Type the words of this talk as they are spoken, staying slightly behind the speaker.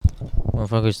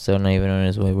Motherfucker's still not even on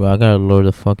his way, bro. I gotta lower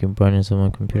the fucking brightness of my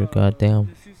computer. Goddamn.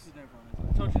 The Zeus is never on his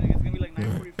way. I told you nigga, it's gonna be like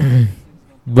 9:45.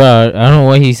 Bro, I don't know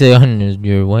what he say on his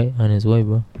way,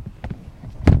 bro.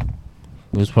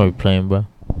 He was probably playing, bro.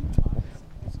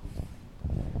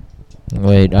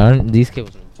 Wait, these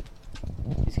cables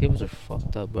are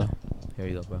fucked up, bro. Here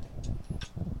you go, bro.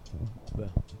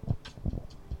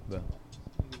 Bro.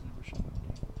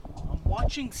 I'm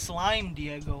watching Slime,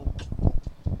 Diego.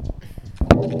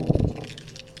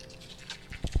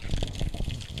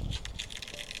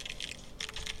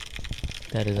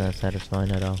 That is not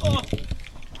satisfying at all. Oh.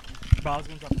 Bro, I was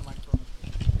gonna drop the microphone.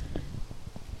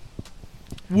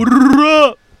 What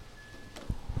up?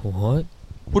 What?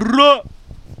 What up?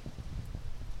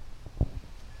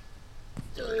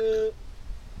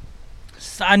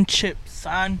 San chip,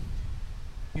 san.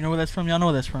 You know where that's from? Y'all know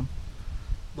where that's from.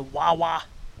 The Wawa.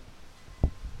 You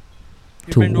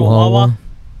ever been to a Wawa?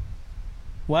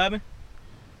 What happened?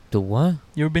 The what?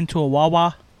 You ever been to a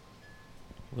Wawa?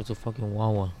 What's a fucking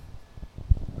Wawa?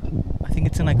 I think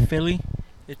it's in like Philly.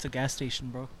 It's a gas station,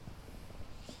 bro.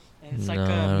 And it's like No, I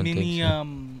a don't mini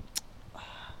think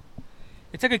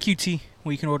it's like a QT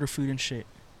where you can order food and shit.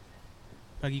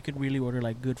 Like you could really order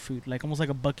like good food, like almost like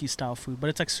a Bucky style food, but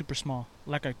it's like super small,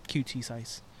 like a QT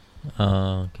size.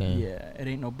 Oh, okay. Yeah, it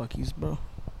ain't no Bucky's, bro.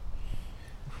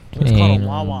 But it's called a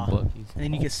Wawa. And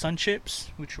then you get sun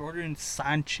chips, which you order in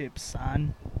san chips,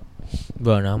 san.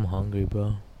 Bro, now I'm hungry,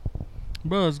 bro.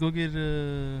 Bro, let's go get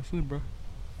food, bro.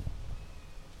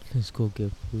 Let's go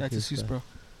get food. That's a Zeus, bro.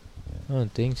 I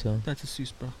don't think so. That's a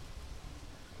Zeus, bro.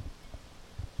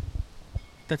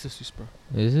 That's a Zeus, bro.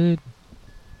 Is it?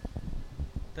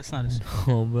 That's not a Zeus.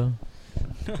 No, bro.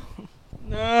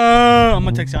 No, I'm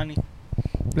gonna text Yanni.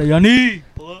 Like, Yanni,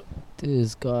 pull up.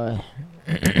 This guy.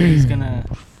 He's gonna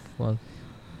Fuck.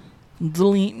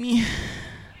 delete me.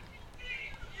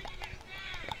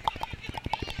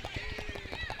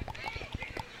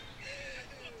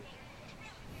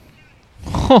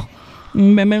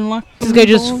 This guy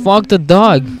just fucked the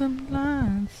dog.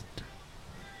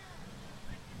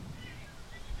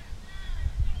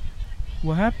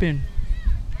 What happened?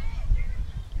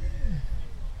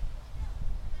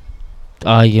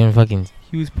 Oh, you're fucking.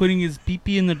 He was putting his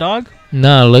pee-pee in the dog?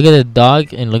 No, look at the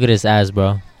dog and look at his ass,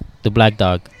 bro. The black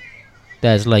dog.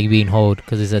 That's like being hold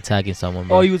because he's attacking someone,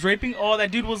 bro. Oh, he was raping? Oh,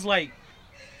 that dude was like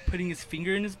putting his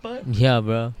finger in his butt? Yeah,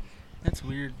 bro. That's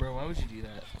weird, bro. Why would you do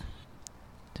that?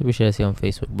 To be sure, I see on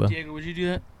Facebook, bro. Diego, would you do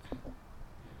that?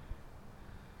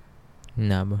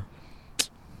 Nah, bro.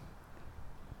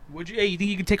 Would you? Hey, you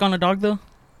think you could take on a dog though?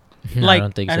 Nah, Like I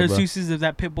don't think at so, bro. Jesus's, if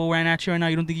that pit bull ran at you right now,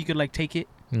 you don't think you could like take it?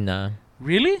 Nah.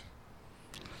 Really?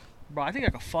 Bro, I think I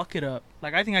could fuck it up.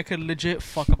 Like I think I could legit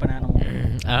fuck up an animal.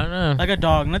 I don't know. Like a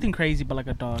dog, nothing crazy, but like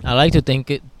a dog. I like to think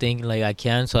like I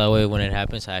can, so that way when it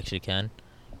happens, I actually can.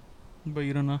 But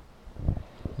you don't know.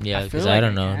 Yeah, I feel because like I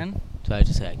don't know. can. So I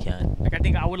just say I can. Like I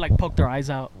think I would like poke their eyes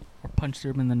out or punch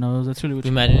them in the nose. That's really what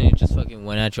you Imagine you just fucking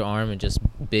went at your arm and just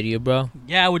bit you, bro.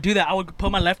 Yeah, I would do that. I would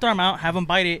put my left arm out, have him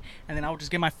bite it, and then I would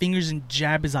just get my fingers and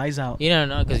jab his eyes out. You don't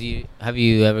know, because have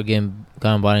you ever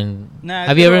gone bought in? Nah.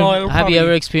 Have you it'll ever probably-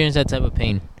 experienced that type of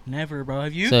pain? Never, bro.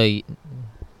 Have you? So,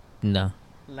 no.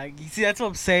 Like, you see, that's what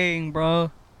I'm saying,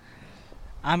 bro.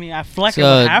 I mean, I feel like So,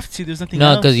 I would have to. There's nothing No,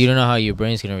 else. because you don't know how your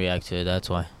brain's gonna react to it. That's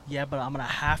why. Yeah, but I'm gonna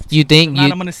have to. You think If not,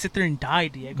 you? I'm gonna sit there and die,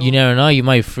 Diego. You never know. You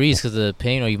might freeze because of the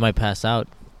pain, or you might pass out.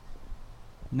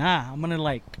 Nah, I'm gonna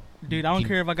like, dude. I don't You-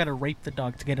 care if I gotta rape the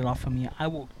dog to get it off of me. I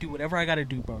will do whatever I gotta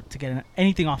do, bro, to get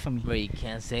anything off of me. Bro, you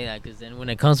can't say that because then when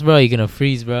it comes, bro, you're gonna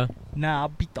freeze, bro. Nah, I'll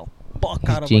beat the fuck He's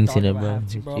out of a jinxing dog it, if I bro. have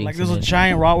to, He's bro. Like jinxing there's a it.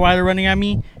 giant Rottweiler running at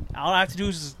me. All I have to do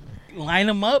is just line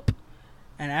him up,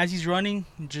 and as he's running,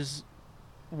 just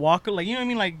walk like you know what I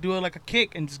mean, like do it like a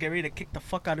kick and just get ready to kick the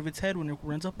fuck out of its head when it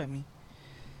runs up at me.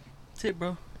 That's it,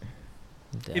 bro.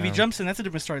 If he Damn. jumps in, that's a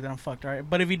different story. Then I'm fucked, alright.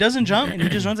 But if he doesn't jump and he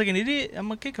just runs like an idiot, I'm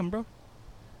gonna kick him, bro.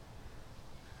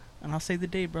 And I'll save the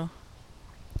day, bro.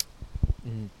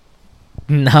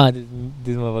 Nah, this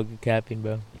motherfucker capping,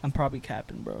 bro. I'm probably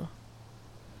capping, bro.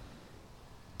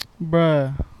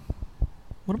 Bruh.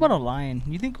 What about a lion?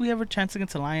 You think we have a chance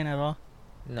against a lion at all?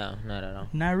 No, not at all.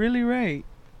 Not really, right?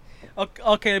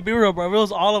 Okay, be real, bro. If it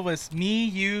was all of us, me,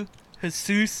 you,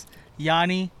 Jesus,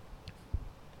 Yanni,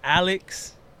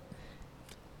 Alex,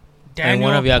 Daniel,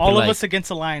 one of y'all all could, of like- us against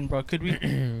a lion, bro. Could we?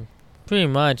 Pretty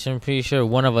much. I'm pretty sure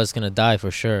one of us gonna die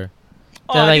for sure.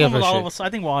 Oh, Yeah, I like think it for all sure. of us. I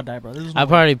think we'll all die, bro. This is I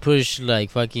probably push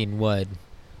like fucking what?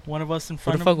 one of us in Who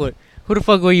front the of fuck would? Who the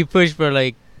fuck would you push for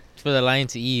like for the lion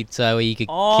to eat so that way you could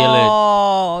kill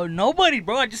Oh, nobody,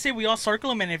 bro. I just say we all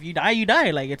circle him, and if you die, you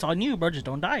die. Like it's on you, bro. Just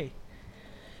don't die.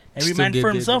 Every Still man get for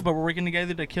bit, himself, bro. but we're working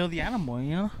together to kill the animal,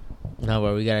 you know? No,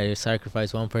 bro, we gotta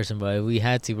sacrifice one person, bro. If we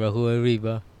had to, bro, who would we,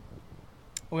 bro?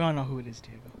 We all know who it is,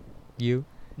 Diego. You?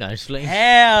 No, just playing.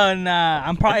 Hell nah.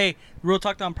 I'm probably, real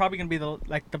talk though, I'm probably going to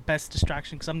be the best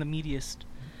distraction because I'm the meatiest.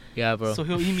 Yeah, bro. So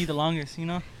he'll eat me the longest, you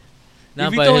know? No,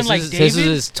 if we but throw in, Jesus, like, Jesus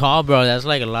David- is tall, bro. That's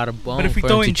like a lot of bone if we for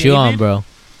throw him to in chew on, David- bro.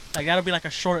 Like, that'll be like a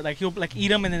short, like, he'll, like,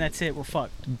 eat him and then that's it. We're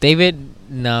fucked. David,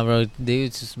 nah, bro.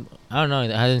 David's just, I don't know. I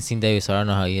haven't seen David, so I don't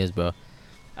know how he is, bro.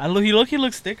 He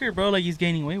looks thicker, bro. Like, he's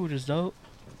gaining weight, which is dope.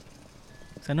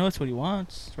 'Cause I know that's what he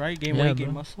wants, right? Gain Yeah, weight, gain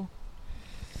bro. muscle.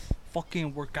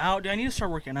 Fucking work out. Dude, I need to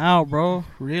start working out, bro.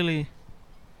 Really.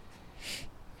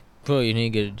 Bro, you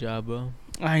need to get a job, bro.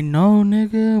 I know,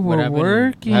 nigga. What We're happened?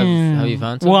 working. Have you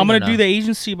found Well, I'm something or gonna do not? the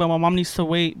agency, but my mom needs to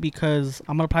wait because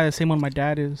I'm gonna apply the same one my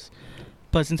dad is.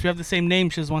 But since we have the same name,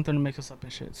 she doesn't want them to mix us up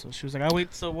and shit. So she was like, "I'll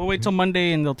wait. So we'll wait till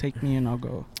Monday, and they'll take me, and I'll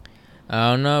go."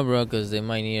 I don't know, bro, because they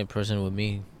might need a person with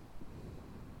me.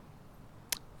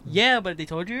 Yeah, but they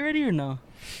told you already or no?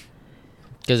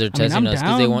 Because they're I mean, testing I'm us.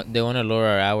 Because they down. want to lower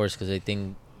our hours because they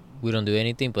think we don't do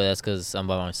anything. But that's because I'm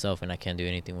by myself and I can't do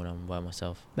anything when I'm by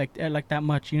myself. Like that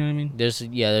much, you know what I mean?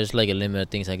 There's like a limit of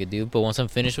things I could do. But once I'm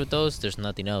finished with those, there's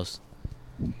nothing else.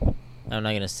 I'm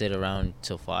not gonna sit around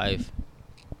till 5.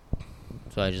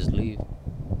 So I just leave.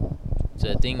 So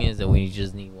the thing is that we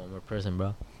just need one more person,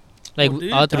 bro. Like Well,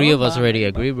 dude, all tell 3 of them us about already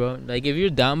it, bro. agree, bro. Like if you're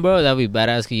down, bro, that'd be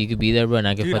badass. 'Cause you could be there, bro, and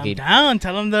I could Dude, I'm fucking. down.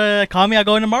 Tell them to call me. I'll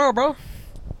go in tomorrow, bro.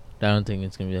 I don't think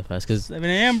it's gonna be that fast. 'Cause 7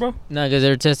 a.m., bro. no, because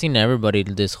they're testing everybody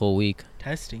this whole week.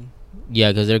 Testing.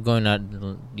 Yeah, because they're going out.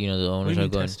 You know, the What do owners you are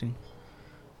mean going. testing?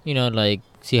 You know, like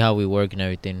see how we work and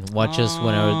everything. Watch us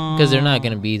whenever, because they're not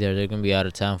gonna be there. They're gonna be out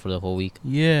of town for the whole week.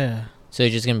 Yeah. So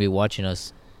they're just gonna be watching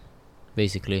us,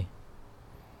 basically.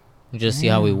 Just see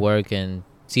how we Damn. work and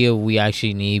see if we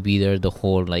actually need to be there the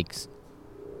whole 9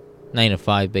 to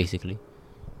 5, basically.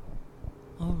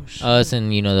 Oh shit. Us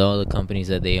and all the companies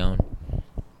that they own.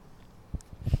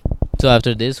 So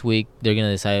after this week, they're gonna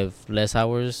decide if less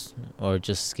hours or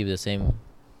just keep the same,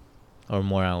 or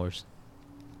more hours.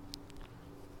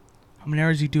 How many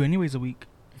hours do you do anyways a week?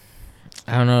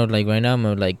 I don't know. Like right now, I'm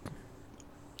I think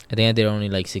I did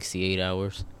only 68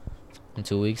 hours in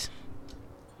 2 weeks.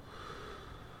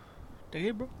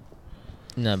 Damn, bro.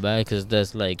 Not bad, cause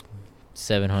that's like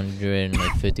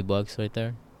 $750 right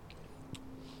there.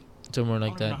 Somewhere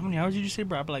like that. How many hours did you say,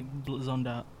 bro? I'm like zoned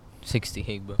out.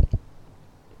 68, bro.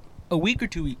 A week or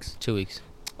 2 weeks? 2 weeks.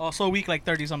 Also a week, like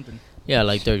 30 something. Yeah,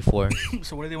 like 34.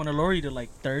 So what do they want to lower you to, like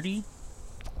 30?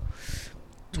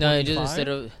 No, it just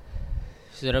 25?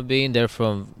 instead of being there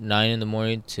from 9 in the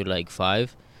morning to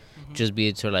 5, Mhm. just be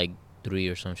it till 3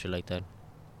 or some shit like that.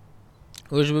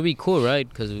 Which would be cool, right?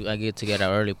 Because I get to get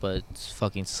out early, but it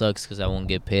fucking sucks because I won't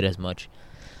get paid as much.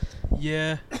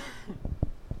 Yeah.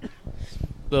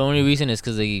 The only reason is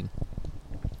because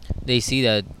they see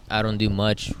that I don't do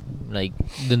much. Like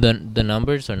the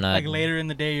numbers are not Like later in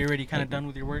the day, you're already kind of done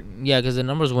with your work. Yeah, because the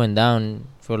numbers went down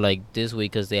for this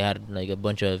week because they had a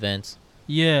bunch of events,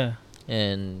 Yeah.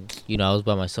 and I was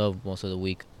by myself most of the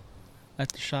week. At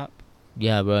the shop.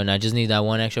 Yeah, bro, and I just need that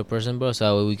one extra person, bro, so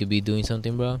that way we could be doing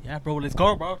something, bro. Yeah, bro. Let's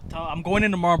go, bro. I'm going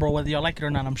in tomorrow, bro. Whether y'all like it or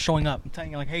not, I'm showing up. I'm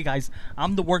telling you, hey guys,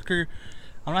 I'm the worker.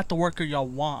 I'm not the worker y'all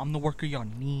want. I'm the worker y'all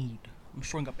need. I'm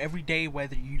showing up every day,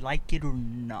 whether you like it or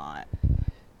not.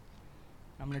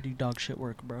 I'm gonna do dog shit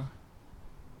work, bro.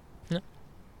 Yeah.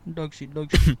 Dog shit, dog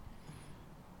shit.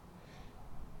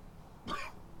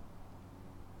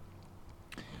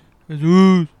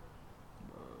 Jesus.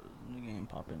 Nigga ain't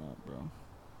popping up, bro.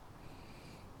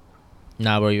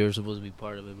 Nah, bro, you're supposed to be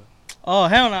part of it, bro. Oh,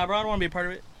 hell nah, bro. I don't want to be a part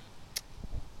of it.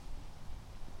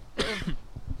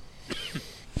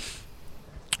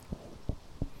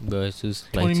 Bro, it's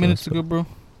just 20 minutes ago, bro.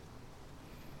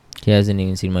 He hasn't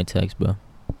even seen my text, bro.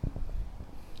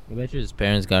 I bet you his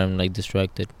parents got him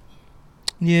distracted.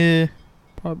 Yeah,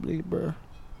 probably, bro.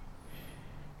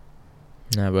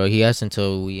 Nah, bro, he has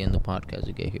until we end the podcast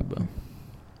to get here, bro.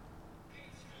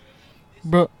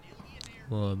 Bro,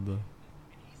 What, bro?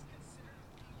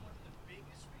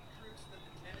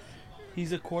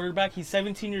 he's a quarterback. He's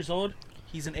 17 years old.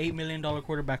 He's an $8 million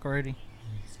quarterback already.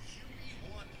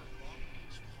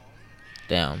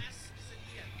 Damn.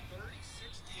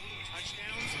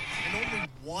 Touchdowns and only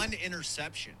 1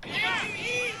 interception.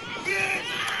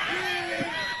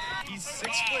 He's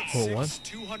 6'6",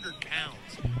 200 pounds.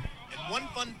 And one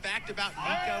fun fact about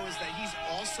Nico is that he's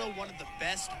also one of the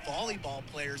best volleyball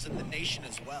players in the nation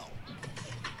as well.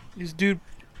 This dude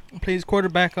plays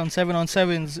quarterback on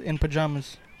 7-on-7s in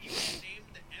pajamas. Named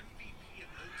the MVP of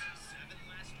OT7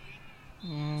 last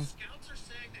week. Mm. Scouts are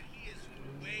saying that he is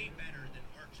way better than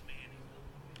Arch Manning.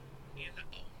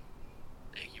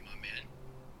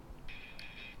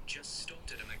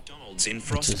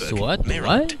 Records in Just Frostburg, what?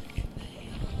 Maryland.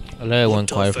 I let it What went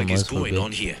the quiet fuck from is us for a going bit.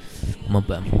 on here? My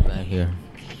bad here.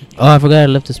 Oh, I forgot I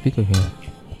left the speaker here.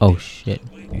 Oh shit.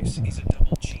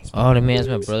 Oh, let me ask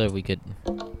my brother if we could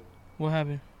What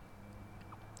happened?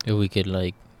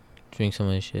 like drink some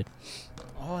of this shit.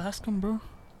 Oh, ask him, bro.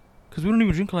 Cause we don't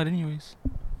even drink a lot, anyways.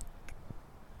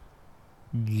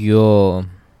 Yo.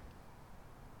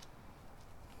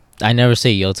 I never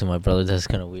say yo to my brother. That's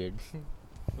kind of weird.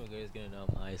 My guy's gonna know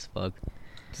I'm high as fuck.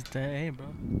 Just that, hey, bro.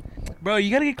 Bro, you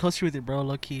gotta get closer with it, bro.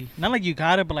 Low key. Not like you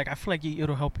got it, but like I feel like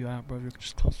it'll help you out, bro. If you're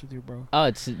just close with you, bro.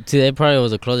 Oh, today probably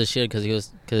was the closest shit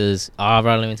oh,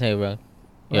 bro, let me tell you, bro.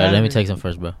 Yeah, let me happened? text him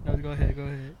first, bro. No, go ahead, go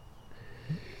ahead.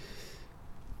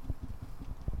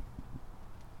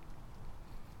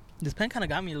 This pen kind of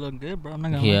got me looking good, bro. I'm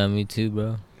not gonna Yeah, lie. me too,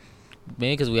 bro.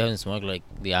 Maybe because we haven't smoked like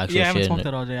the actual Yeah, I haven't shit. smoked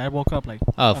that all day. I woke up like.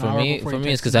 Oh, an for hour me, before you it's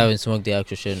texted because me. I haven't smoked the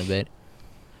actual shit in a bit.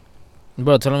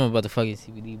 Bro, tell him about the fucking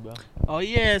CBD, bro. Oh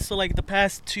yeah, so like the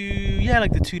past 2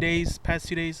 days, past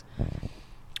 2 days.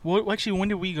 Well, actually, when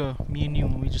did we go? Me and you,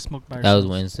 when we just smoked by That ourselves.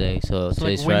 was Wednesday, so So, like,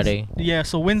 today's Friday. Yeah,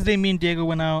 so Wednesday, me and Diego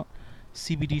went out,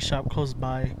 CBD shop close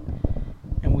by,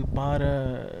 and we bought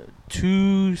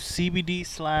 2 CBD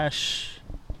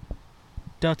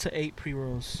 / Delta 8 pre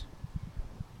rolls.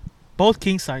 Both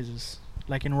king sizes,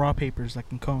 like in raw papers, like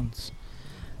in cones.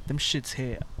 Them shits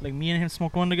hit. Like me and him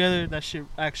smoked one together. That shit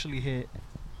actually hit.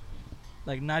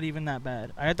 Like not even that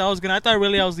bad. I thought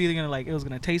really I was either gonna like it was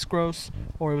gonna taste gross,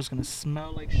 or it was gonna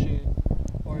smell like shit,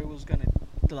 or it was gonna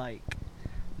like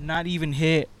not even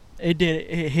hit. It did.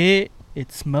 It hit.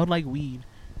 It smelled like weed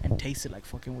and tasted like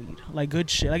fucking weed. Like good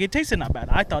shit. Like it tasted not bad.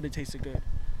 I thought it tasted good.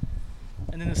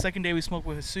 And then the second day we smoked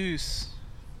with Jesus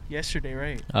yesterday,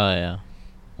 right? Oh yeah.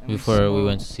 And Before we smoked-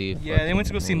 went to see. Yeah, they went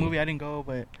to go see a movie. I didn't go,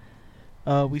 but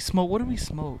we smoked. What did we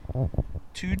smoke?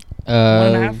 2,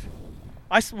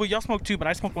 1.5. Well, y'all smoked 2, but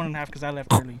I smoked 1.5 because I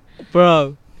left early.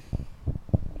 Bro.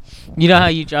 You know how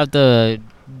you dropped the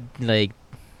like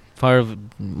part of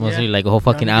mostly Yeah. like a whole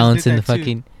fucking niggas ounce did in the that too.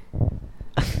 fucking.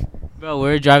 Bro, we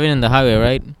were driving in the highway,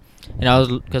 right? And I was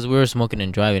because we were smoking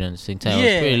and driving at the same time. It was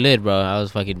Yeah. pretty lit, bro. I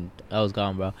was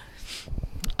gone, bro.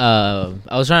 I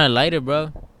was trying to light it,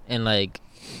 bro, and like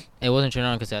it wasn't turning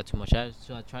on because I had too much ash.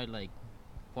 So I tried like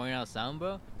pouring out sound,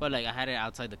 bro. But like I had it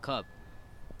outside the cup,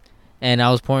 and I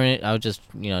was pouring it. I was just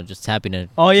just tapping it.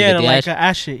 Oh to yeah, get the like ash.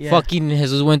 ash shit. Yeah. Fucking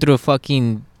Jesus went through a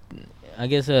fucking. I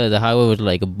guess the highway was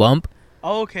like a bump.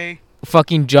 Oh, okay.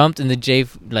 Fucking jumped and the J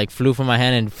like flew from my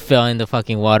hand and fell in the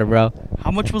fucking water, bro.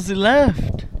 How much was it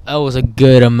left? That was a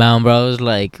good amount, bro. It was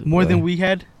like More than we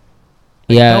had.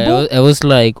 Like yeah, double? it was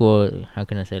like well, how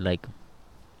can I say like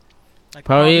Like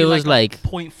probably it was like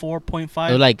 0.4, 0.5.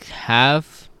 it was like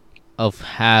half of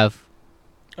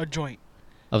a joint.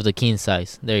 the king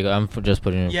size. There you go. I'm just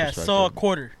putting it in Yeah, perspective. so a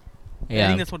quarter. I Yeah.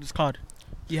 think that's what it's called.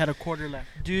 You had a quarter left.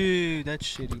 Dude, that's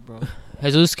shitty, bro.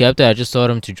 Jesus kept it. I just told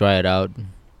him to dry it out.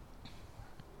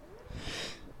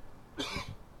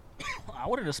 I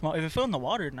wanted to smell. If it fell in the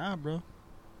water, nah, bro.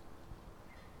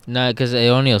 Nah, because it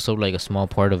only absorbed like a small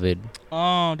part of it.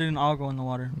 Oh, it didn't all go in the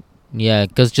water. Yeah,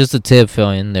 because just the tip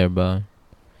fell in there, bro.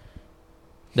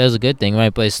 That was a good thing,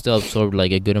 right? But it still absorbed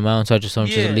like a good amount. So I just told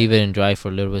him Yeah. to leave it and dry for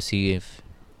a little bit, see if.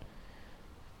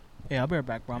 Yeah, I'll be right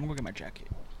back, bro. I'm gonna go get my jacket.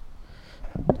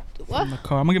 From the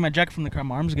car. I'm gonna get my jacket from the car.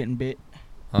 My arm's getting bit.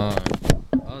 I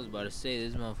was about to say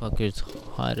this motherfucker's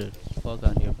hot as fuck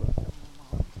out here, bro.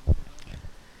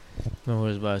 My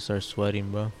was about to start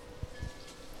sweating, bro.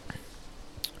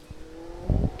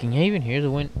 Can you even hear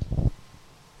the wind?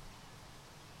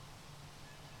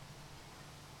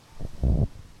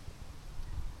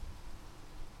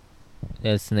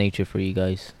 That's nature for you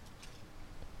guys.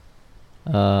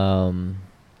 I'm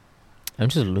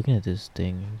just looking at this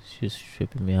thing. It's just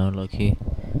tripping me out, lucky.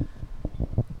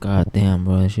 God damn,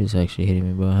 bro, that shit's actually hitting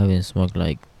me, bro. I haven't smoked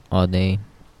like all day,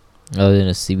 other than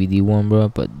a CBD one, bro.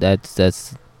 But that's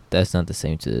not the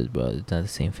same to this, bro. It's not the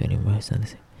same feeling, bro. It's not the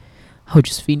same. I was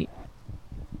just feeling.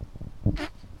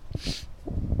 This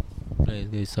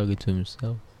guy's talking to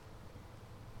himself.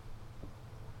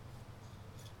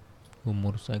 A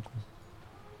motorcycle.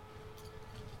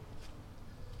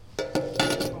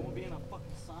 I won't be in a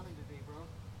fucking sauna today, bro.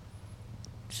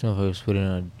 This motherfucker's putting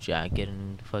on a jacket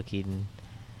and fucking.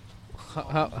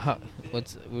 How?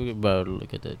 What's. We're about to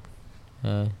look at that.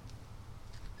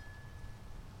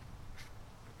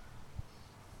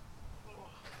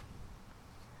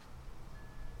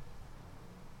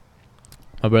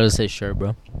 My brother says sure,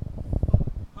 bro.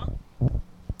 Huh?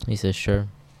 He says sure.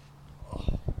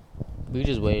 We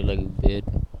just waited like a bit.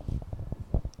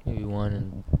 Maybe one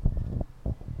and.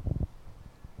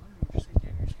 What did you say,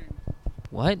 Jagger? You're scaring me.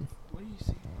 What? What do you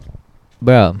say?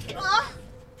 Bro.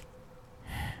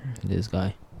 This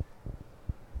guy.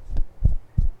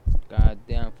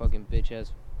 Goddamn fucking bitch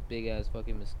ass, big ass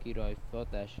fucking mosquito. I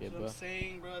felt that shit, bro. I'm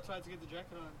saying, bro. That's why I had to get the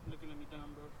jacket on. Looking at me dumb,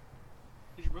 bro.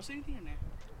 Did your bro say anything or not?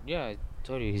 Yeah, I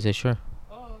told you. He said sure.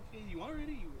 Oh, okay. You want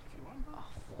already? If you want, bro.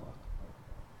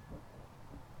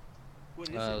 What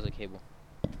is That it? was a cable.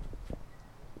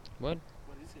 What?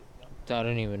 What is it? I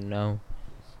don't even know.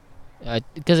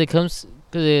 Because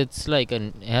it's like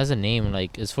it has a name.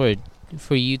 Like it's for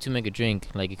you to make a drink.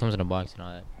 Like it comes in a box and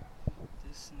all that.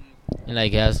 This And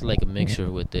like it has like a mixture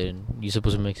with it. You're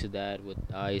supposed to mix it that with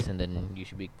ice, and then you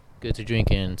should be good to drink,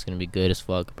 and it's gonna be good as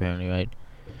fuck. Apparently, right?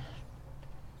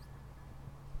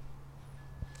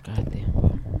 Goddamn,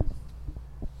 bro.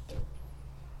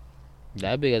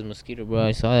 That big ass mosquito, bro.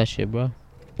 I saw that shit, bro.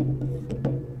 It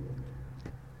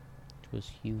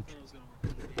was huge.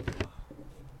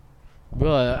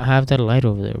 Bro, I have that light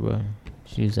over there, bro.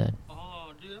 Just use that.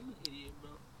 Oh, dude, I'm an idiot, bro.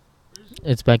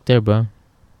 It's back there, bro.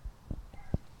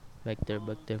 Back there,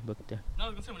 back there, back there. No, I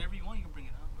was gonna say whenever you want, you can bring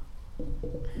it out,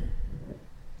 bro.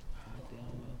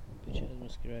 Bitch ass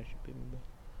mosquito ass shit, bro.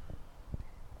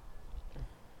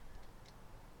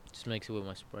 Just mix it with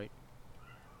my Sprite.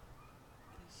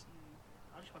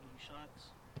 I just want to do shots.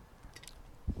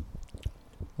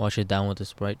 Wash it down with the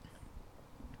Sprite.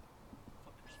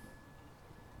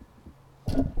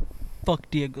 Fuck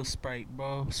Diego Sprite,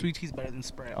 bro. Sweet tea's better than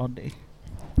Sprite all day.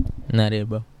 Not it,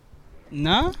 bro.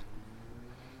 Nah?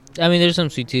 I mean, there's some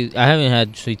sweet tea. I haven't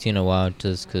had sweet tea in a while,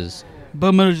 just cause.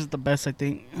 Bud Miller's is the best, I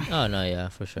think. Oh no, yeah,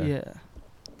 for sure. Yeah.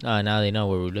 Now they know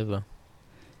where we live, bro.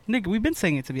 Nigga, we've been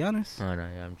saying it, to be honest. Oh no,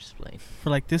 yeah, I'm just playing. For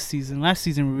like this season. Last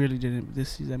season, we really didn't. But this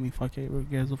season, I mean, fuck it. Who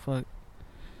gives a fuck?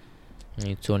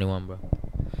 You're 21, bro.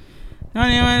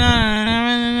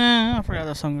 I forgot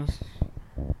that song goes.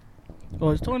 Oh,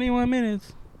 it's 21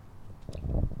 minutes.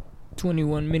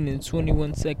 21 minutes,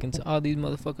 21 seconds. All these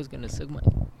motherfuckers gonna suck my.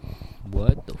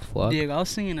 What the fuck? Diego, I was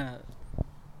singing a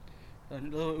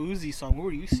little Uzi song. What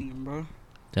were you singing, bro?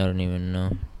 I don't even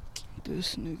know.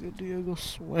 This nigga Diego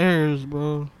swears,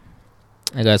 bro.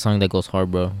 I got a song that goes hard,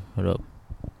 bro. Hold up.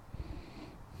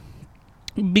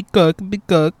 Big cock, big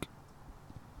cock.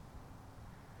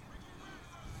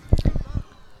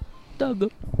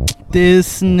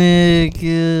 This nigga.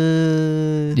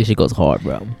 This shit goes hard,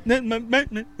 bro. Big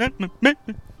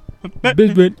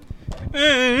Big.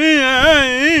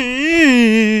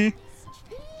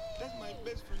 That's my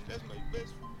best friend. That's my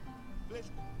best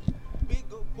friend. Big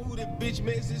old booty bitch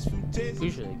message from Texas.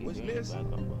 Pretty sure they What's gave me this? a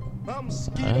backup, bro. I'm I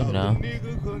scared don't of know. a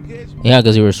nigga could catch me. Yeah,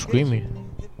 because you were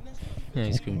screaming. Yeah,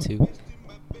 you screamed too.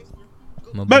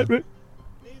 My bad. Nigga live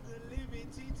in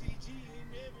TTG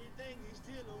and everything is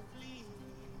still on fleek.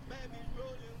 Baby's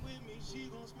rolling with me. She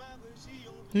gon' smile 'cause she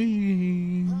on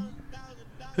Jesus.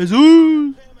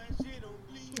 pay my shit on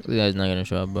fleek. This guy's not gonna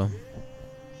show up, bro. I'm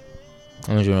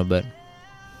gonna join a bet.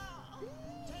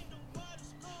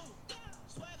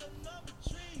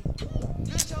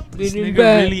 This nigga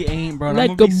really ain't, bro.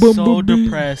 Like I'm gonna a be boom, so boom, boom.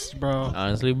 depressed, bro.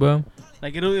 Honestly, bro.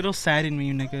 Like it'll sadden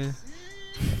me, nigga.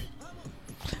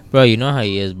 Bro, you know how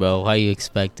he is, bro. How you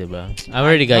expect it, bro. I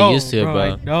already got used to it,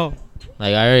 bro. No.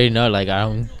 Like I already know. Like I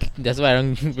don't. That's why I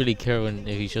don't really care if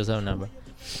he shows up now, bro.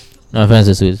 No offense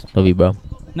to Suze. Love you, bro.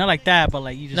 Not like that, but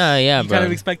like you just. Nah, yeah, you bro. kind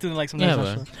of expect it like sometimes.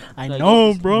 Yeah, bro. I Like,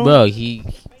 know, bro.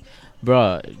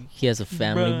 Bro, he has a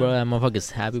family, Bruh. bro. That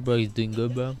motherfucker's happy, bro. He's doing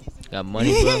good, bro. Got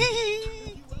money, bro.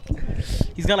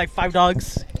 He's got like 5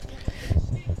 dogs.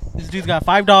 This dude's got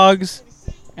 5 dogs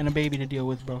and a baby to deal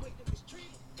with, bro.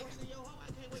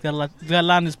 He's got a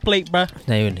lot on his plate, bro.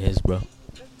 Not even his, bro.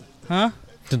 Huh?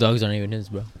 The dogs aren't even his,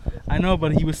 bro. I know,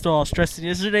 but he was still all stressed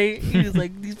yesterday. He was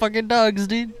like, these fucking dogs,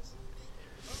 dude.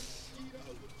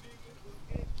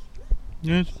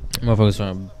 Yes. Motherfuckers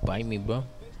trying to bite me, bro.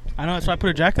 I know, that's why I put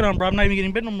a jacket on, bro. I'm not even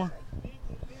getting bit no more.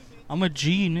 I'm a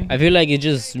G, nigga. I feel like it's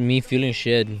just me feeling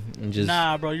shit and just.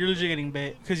 Nah, bro, you're legit getting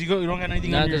bit. Because you don't got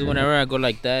anything Nah, on because your... whenever I go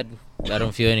like that, I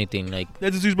don't feel anything. Like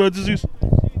That's disease, bro. That's disease.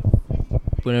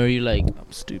 whenever you like,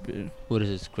 I'm stupid. what is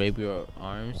it? Scrape your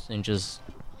arms and just.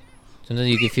 Sometimes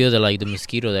you can feel the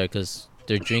mosquito there because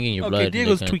they're drinking your blood. Okay, and that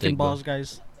Diego's kinda tweaking thing, bro. balls,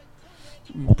 guys.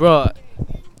 Bro,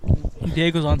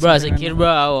 Diego's on bro, as a something kid, right bro,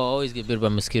 I will always get bit by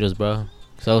mosquitoes, bro.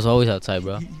 So I was always outside,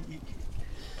 bro. now.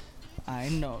 I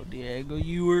know, Diego.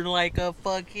 You were like a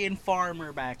fucking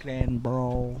farmer back then,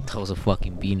 bro. I was a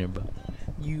fucking beaner, bro.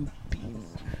 You beaner.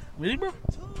 Really, bro?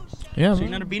 Yeah, So bro. you're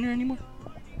not a beaner anymore?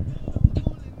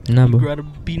 Nah, You grew bro. out of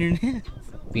beaner.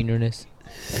 Beanerness.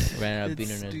 Ran out of That's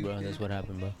beanerness, bro. stupid. That's what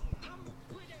happened, bro.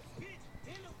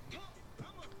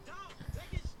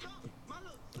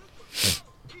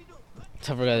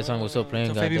 I forgot the song was still playing.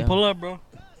 Tell Fabian Goddamn. pull up, bro.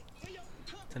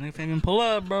 Tell nigga Fabian pull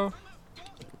up, bro.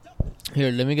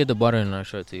 Here, let me get the bottle and I'll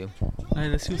show it to you. Hey,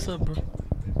 let's see what's up, bro.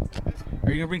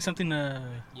 Are you gonna bring something Yeah,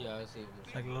 I see.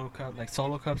 like a little cup, like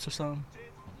solo cups or something?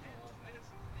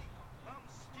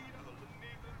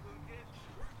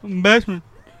 Best.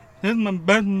 This is my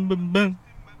best.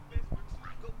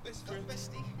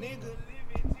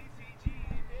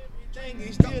 Everything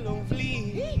is still on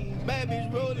fleek. Bad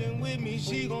bitch rolling with me,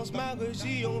 she gon' smile cause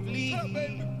she on fleek.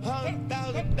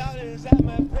 $100,000 I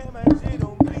might pay my shit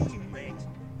on fleek.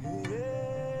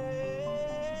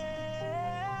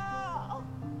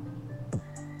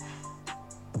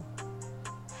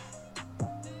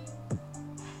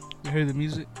 You hear the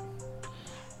music?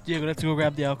 Diego, let's go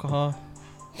grab the alcohol.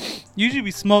 Usually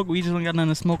we smoke, we just don't got none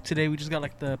to smoke today. We just got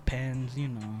like the pens, you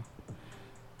know.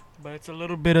 But it's a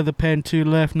little bit of the pen too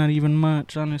left, not even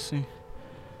much, honestly.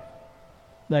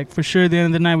 Like for sure, the end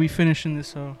of the night we finishing this.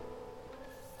 So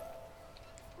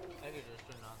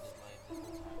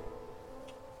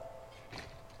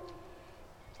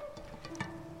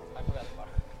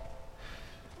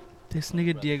this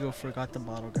nigga Diego forgot the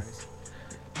bottle, guys.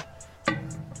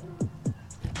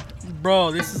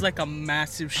 Bro, this is like a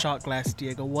massive shot glass,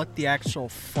 Diego. What the actual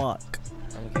fuck?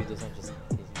 I'm gonna keep this one just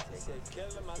in case you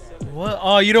take it. What?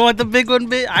 Oh, you don't want the big one,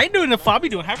 bit? I ain't doing the Fabi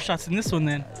doing half shots in this one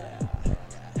then.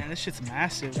 Man, this shit's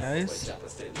massive, guys.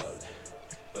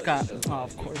 It's got, oh,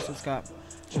 of course, it's got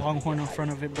Longhorn in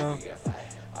front of it, bro.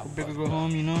 Go big or go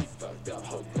home, you know?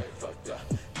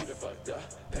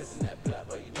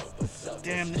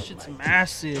 Damn, this shit's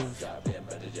massive.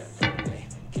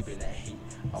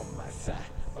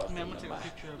 Man, I'm gonna take a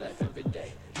picture of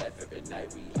it.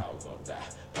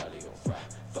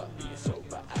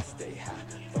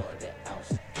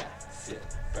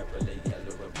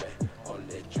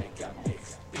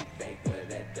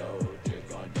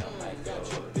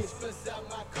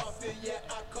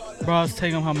 Bro, I was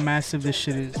telling him how massive this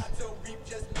shit is.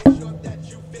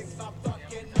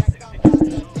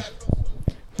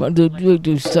 What do you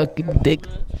do? Suck a dick.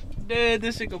 Dude,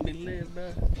 this shit gonna be lit,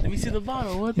 bro. Let me see the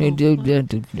bottle. What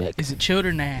the fuck? Is it chilled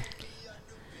or nah?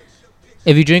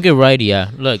 If you drink it right, yeah.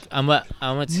 Look, I'm a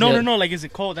No. Like, is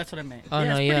it cold? That's what I meant. Oh, yeah, no,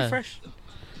 it's pretty yeah. fresh.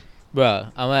 Bro,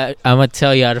 I'm gonna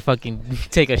tell you how to fucking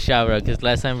take a shot, bro. Cause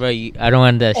last time, bro, I don't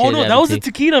want that shit. Oh no, that was a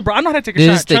tequila, bro. I know how to take a This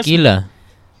shot. is trust me. tequila.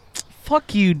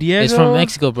 Fuck you, Diego. It's from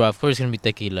Mexico, bro. Of course, it's gonna be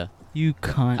tequila. You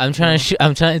cunt. I'm trying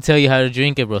to tell you how to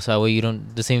drink it, bro. So that way you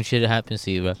don't the same shit happens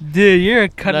to you, bro. Dude, you're a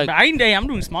cunt. Like- I'm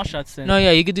doing small shots then. No,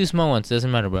 yeah, you could do small ones.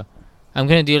 Doesn't matter, bro. I'm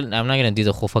not gonna do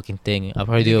the whole fucking thing. I'll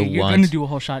probably do Nigga, it you're once. gonna do a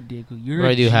whole shot, Diego. You're Bro,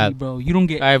 I a do G, have- bro. You don't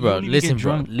get. All right, you bro. don't even Listen, get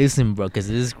bro. drunk. Listen, bro. Cause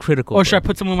this is critical. Or should I bro.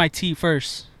 put some of my tea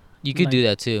first? You could like- do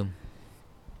that too.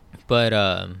 But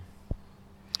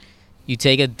you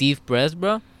take a deep breath,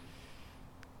 bro.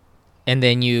 And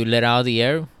then you let out the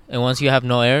air. And once you have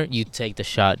no air, you take the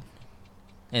shot.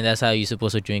 And that's how you're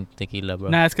supposed to drink tequila, bro.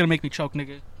 Nah, it's gonna make me choke,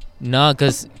 nigga. No,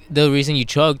 because the reason you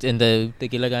choked and the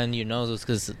tequila got in your nose was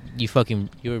because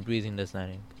you were breathing this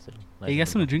night. So, Hey, you got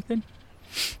something to drink then?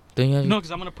 Don't you have No,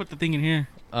 because I'm gonna put the thing in here.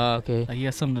 okay. Like, you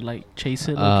got something to like chase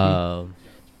it. low-key.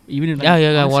 Even in, like, yeah, I got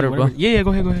honestly, water, bro. whatever. Yeah,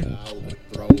 go ahead.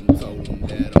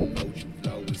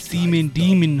 Semen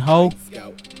demon hoe.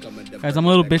 Guys, I'm a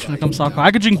little bitch when it comes to alcohol.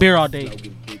 I could drink beer all day,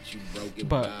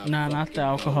 but nah, not the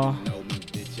alcohol.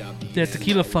 Yeah,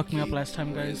 tequila fucked me up last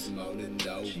time, guys.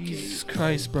 Jesus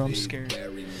Christ, bro, I'm scared.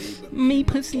 Me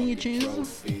pussy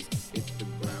itches.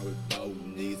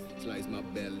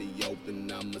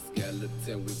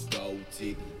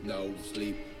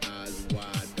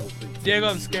 Diego,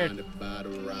 I'm scared.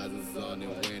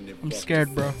 I'm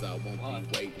scared, bro.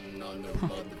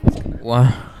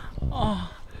 What?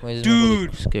 Oh, Why is Dude.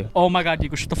 everybody scared? oh my God,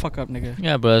 Diego, shut the fuck up, nigga.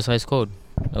 Yeah, bro, it's ice cold.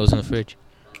 That was in the fridge.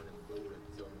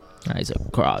 Ice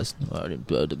across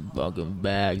the fucking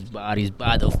bags, bodies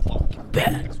by the fucking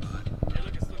bags.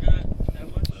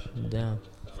 Damn.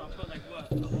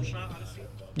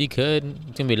 You could.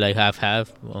 It's gonna be like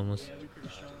half, almost.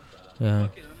 Yeah.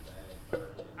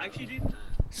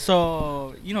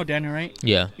 So, you know Daniel, right?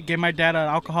 Yeah. Gave my dad an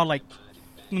alcohol, like,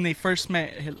 when they first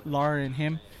met, Laura and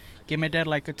him. Gave my dad,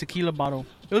 like, a tequila bottle.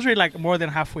 It was really, like, more than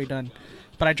halfway done.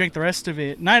 But I drank the rest of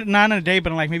it. Not in a day,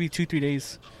 but in, like, maybe 2-3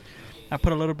 days. I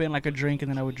put a little bit in, like, a drink,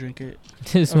 and then I would drink it.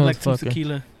 This It was, like, some motherfucker.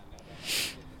 tequila.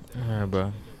 Alright,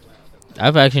 bro.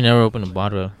 I've actually never opened a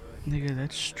bottle. Nigga,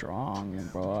 that's strong,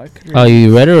 bro. I could Oh,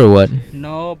 you read it or what?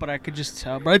 No, but I could just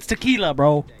tell, bro. It's tequila,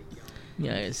 bro.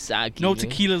 Yeah, it's sake. No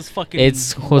tequila's fucking.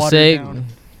 It's watered Jose. down.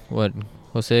 What?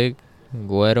 Jose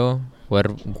Cuervo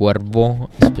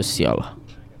Especial.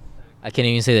 I can't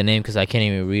even say the name because I can't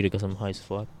even read it because I'm high as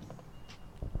fuck.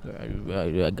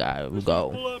 I gotta go.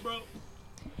 Pull up, bro.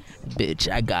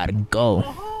 Bitch, I gotta go.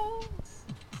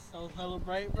 That was hella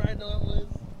bright, bro. I know it was.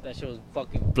 That shit was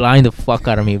fucking blind the fuck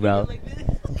out of me, bro. Like this.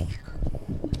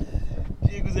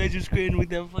 Jake was edge screen with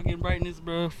that fucking brightness,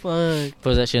 bro. Fuck.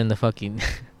 Put that shit in the fucking.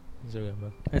 It's okay,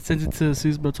 bro. I sent it to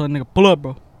Suze, bro. Told that nigga, pull up,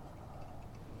 bro.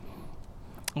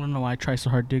 I don't know why I try so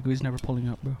hard, Diego. He's never pulling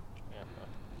up, bro.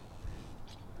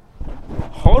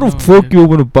 How the No, fuck dude. you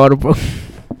open the bottle, bro?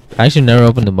 I actually never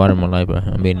opened the bottle in my life, bro.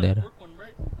 I'm being dead.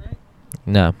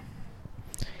 Nah.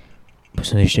 But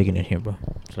somebody's shaking it here, bro.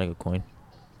 It's like a coin.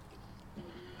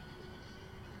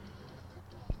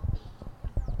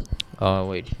 Oh,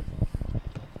 wait.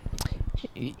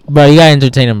 Bro, you gotta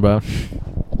entertain him, bro.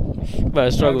 Bro, I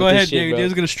struggle Go with ahead, this shit, Diego. bro.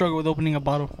 Diego's gonna struggle with opening a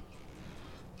bottle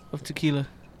of tequila.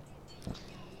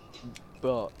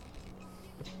 Bro.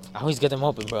 I always get them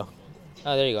open, bro.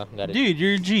 Oh, there you go. Got it. Dude,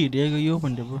 you're a G, Diego. You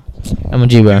opened it, bro. I'm a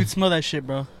G, You bro. can smell that shit,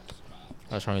 bro.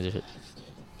 What's wrong with this shit?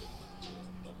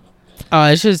 Oh,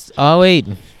 it's just. Oh, wait.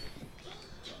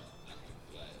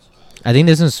 I think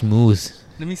this one's smooth.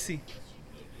 Let me see.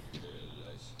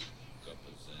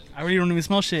 I really don't even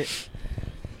smell shit.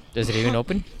 Does it even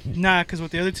open? Nah, because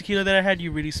with the other tequila that I had,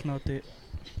 you really smelled it.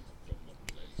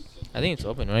 I think it's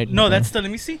open, right? No, that's the. Let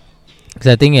me see. Because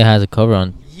I think it has a cover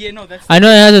on. Yeah, no, that's. I know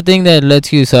it has a thing that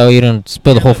lets you so you don't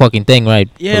spill the Yeah, whole look. fucking thing, right?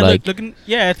 Yeah, But like, looking.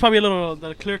 Yeah, it's probably a little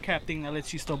the clear cap thing that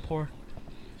lets you still pour.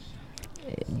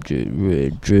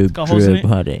 drip, got holes in it?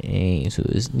 how to aim. So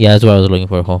yeah, that's what I was looking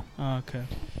for. A hole. Oh, okay.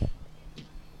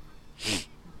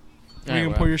 Are you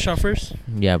gonna pour your shot first?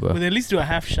 Yeah, bro. But at least do a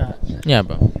half shot. Yeah,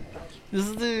 bro. This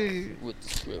is the. With the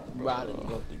strip, riding,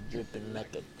 go through dripping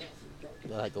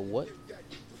like a what?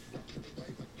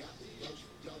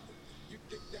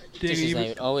 Dig,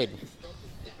 you, Oh wait.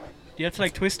 you have to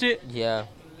like twist it. Yeah.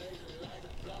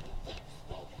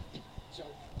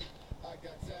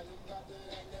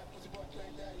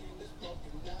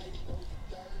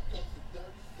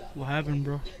 What happened,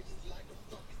 bro?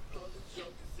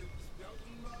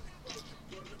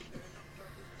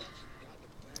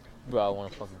 Bro, I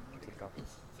want to fucking take it off.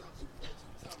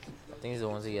 I think it's the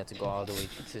ones that you have to go all the way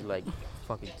to like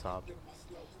fucking top.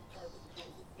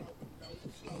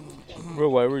 Bro,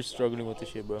 why we're struggling with this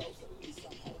shit, bro?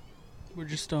 We're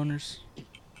just stoners.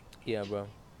 Yeah, bro.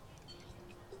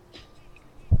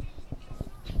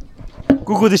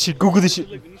 Google this shit. Google this shit.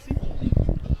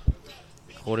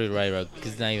 Hold it right, bro. Cause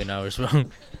it's not even ours, bro.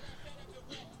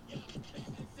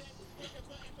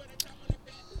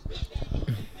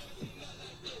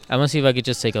 I'm gonna see if I could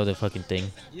just take out the fucking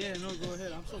thing. Yeah, no, go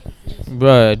ahead. I'm so confused.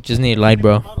 Bro, I just need light,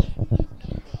 bro.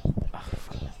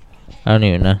 I don't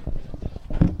even know.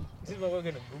 See if I'm gonna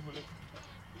Google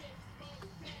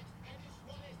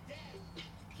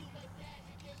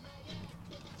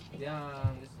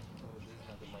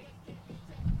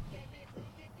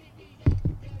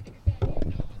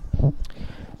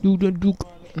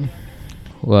it.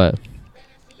 What?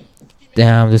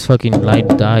 Damn, this fucking light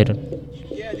died.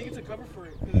 Yeah, I think it's a cover for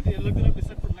it. Because I looked it up. It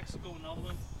said from Mexico and all of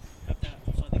them have that.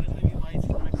 So I think it's maybe lights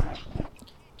from Mexico.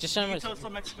 Just You trying can to. tell it's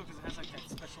from Mexico because it has like that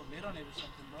special lid on it or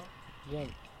something, bro. Yeah.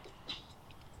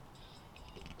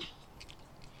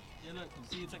 Yeah, look.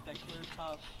 See, it's like that clear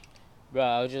top. Bro,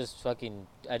 I was just fucking.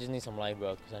 I just need some light,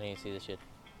 bro, because I need to see this shit.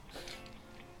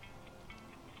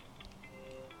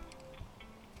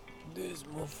 This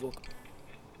motherfucker.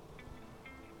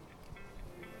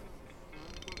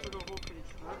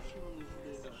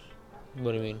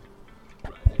 What do you mean?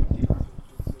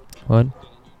 What?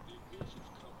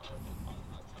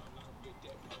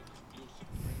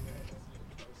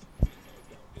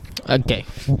 Okay.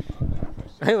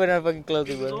 We're not fucking close,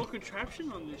 There's no bro.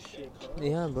 contraption on this shit, bro.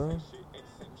 Yeah, bro.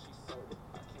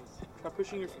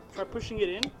 Try pushing it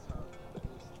in.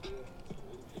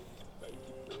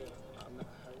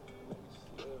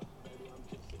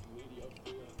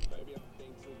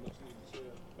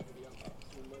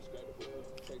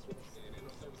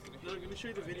 No, let me show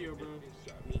you the video, bro.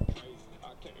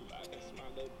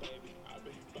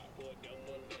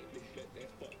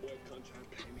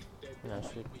 Nah,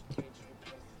 shit.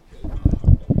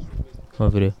 What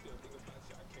video?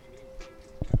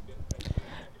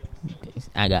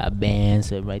 I got a band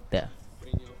set right there.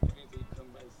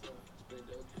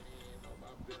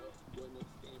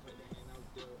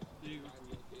 There you go.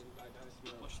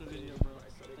 Watch the video, bro.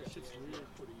 That shit's weird.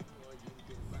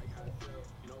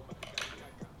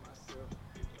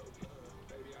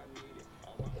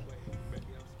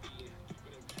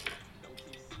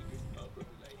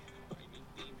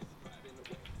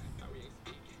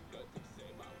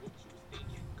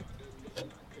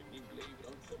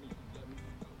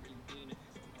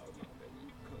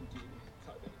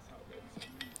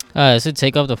 I said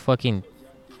take off the fucking.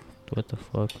 What the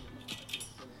fuck?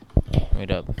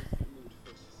 Wait up.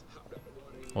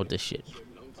 What the shit?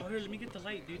 Oh, here, let me get the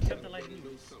light, dude. Tap the light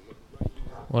anyways.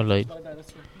 What light? No, that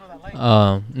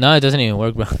light. No, it doesn't even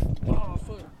work, bro. Oh,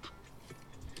 fuck.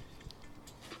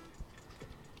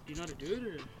 You know how to do it,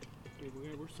 or?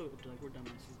 Dude, we're so, like, we're dumb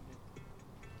asses.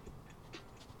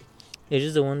 It's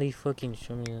just the one that you fucking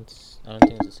showed me. That's. I don't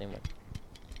think it's the same one.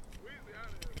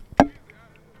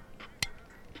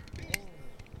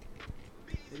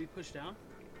 Maybe push down?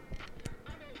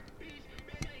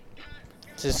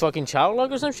 Is this fucking child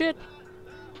lock or some shit?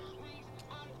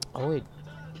 Oh wait.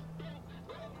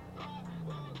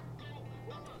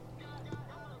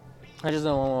 I just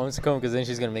don't want Mom to come because then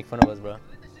she's gonna make fun of us, bro.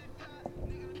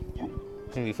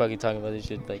 She's gonna be fucking talking about this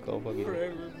shit like, oh fucking.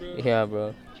 Forever, bro. Yeah,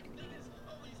 bro.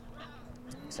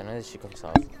 Cause I know this shit comes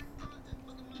off.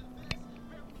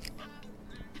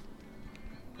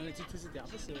 Unless you twist it the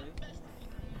opposite way.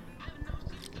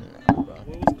 No, bro.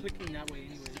 What was clicking that way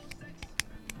anyways?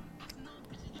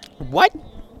 What?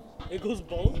 It goes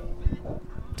both?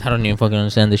 I don't even fucking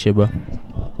understand this shit, bro.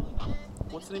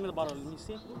 What's the name of the bottle? Let me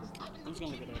see. I'm just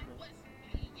gonna look it up,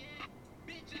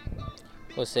 bro.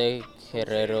 Jose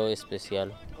Guerrero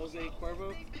Especial. Jose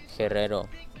Cuervo? Guerrero.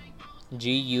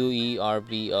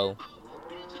 Guerbo.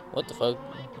 What the fuck?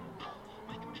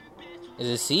 Is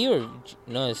it C or G?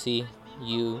 No, it's C.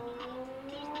 U.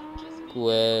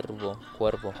 Cuervo.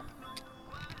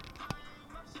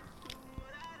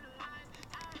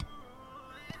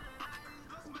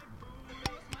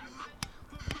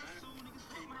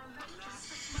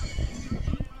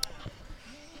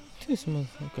 This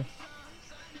motherfucker.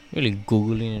 Really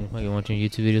googling and fucking watching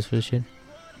YouTube videos for this shit.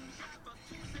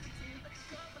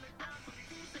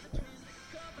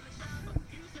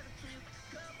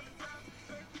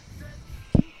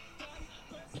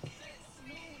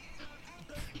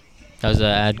 How's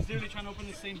that ad? He's literally trying to open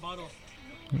the same bottle.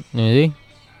 Maybe?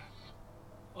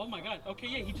 Oh my god. Okay,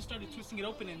 yeah, he just started twisting it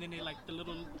open and then they, like, the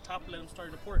little top let him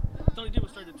start to pour. That's all he did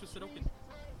was start to twist it open.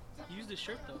 He used his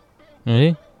shirt though.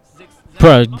 Maybe?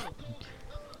 Bro. Bro.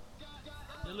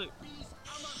 Hey, look.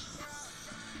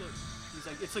 Look. He's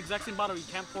like, it's the exact same bottle. You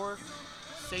can't pour.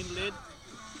 Same lid.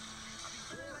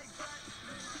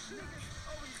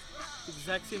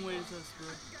 Exact same way as us, bro.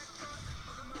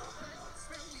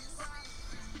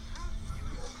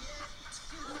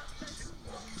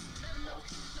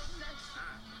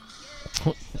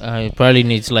 It probably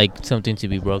needs like something to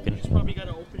be broken. You just probably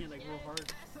gotta open it like real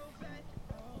hard.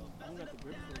 I don't got the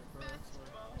grip for it, bro.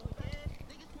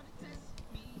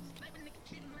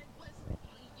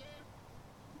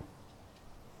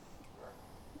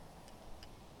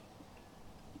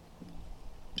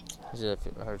 That's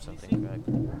why. I heard something crack.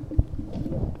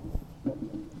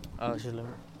 Oh shit! Let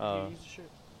me. Use the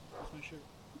shirt. That's my shirt.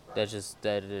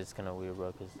 That is kind of weird,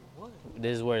 bro. Cause What?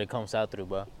 this is where it comes out through,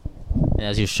 bro. And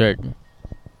that's your shirt.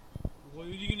 Well,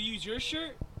 you gonna use your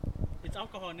shirt? It's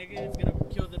alcohol, nigga. It's gonna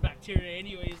kill the bacteria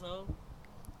anyways, though.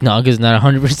 No, cause it's not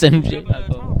 100% shit. Towel,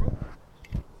 bro.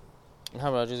 How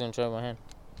about I'm just gonna try with my hand?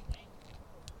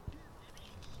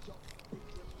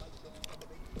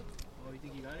 Oh, you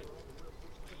think you got it?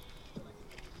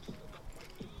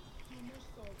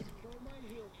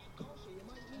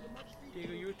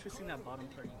 Diego, you were twisting that bottom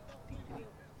part.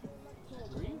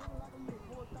 Were you?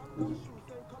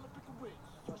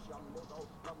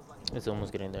 It's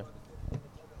almost getting there.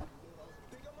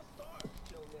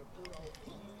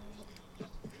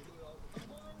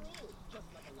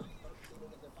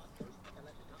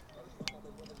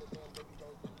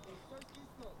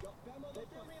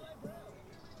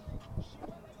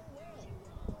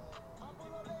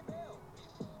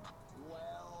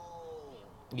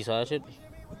 You saw that shit?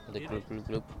 The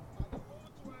gloop.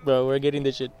 Bro, we're getting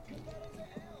this shit.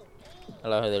 I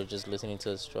love how they're just listening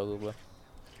to us struggle, bro.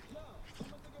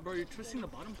 Bro, you're twisting the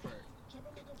bottom part.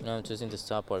 No, I'm twisting this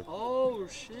top part. Oh,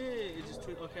 shit. It just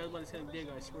okay, I was about to say,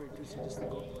 Diego, I swear, you're twisting just the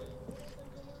gold part.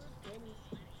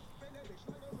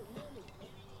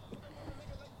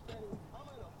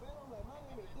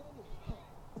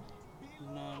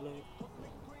 Nah, look.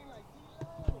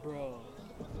 Bro.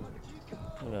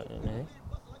 You got anything?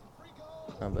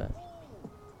 Not bad.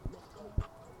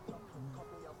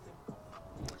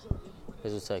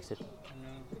 Is it texted?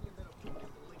 No.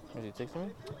 Is he texting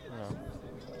me? No.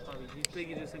 Probably. He's big,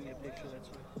 he just sent me a picture, that's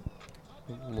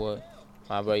why. What?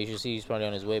 Ah, bro, you should see he's probably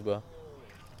on his way, bro.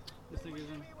 This nigga's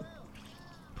in.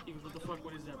 He goes, what the fuck,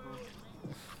 what is that, bro?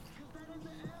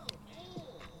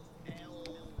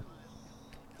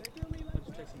 I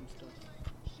just texted him stuff.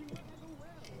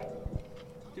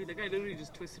 Dude, that guy literally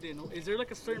just twisted it in. Is there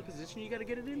like a certain position you gotta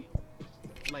get it in?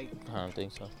 Like, I don't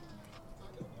think so.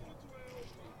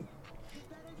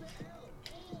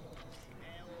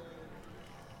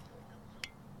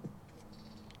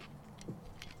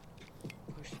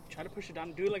 try to push it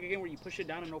down. Do it like again where you push it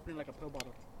down and open it like a pill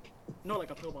bottle. No,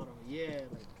 like a pill bottle. Yeah,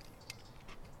 like.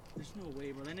 There's no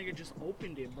way, bro. That nigga just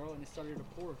opened it, bro, and it started to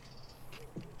pour.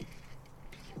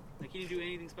 Like, he didn't do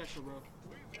anything special, bro.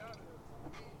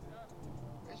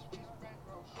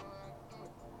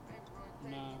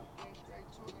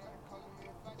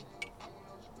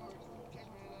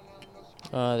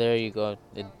 Nah. There you go.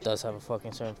 It does have a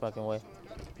fucking certain fucking way.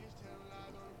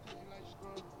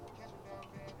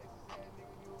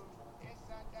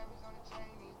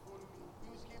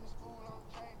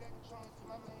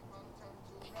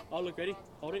 Oh, look, ready?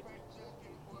 Hold it.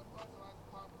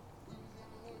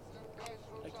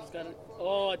 Like, he's got it.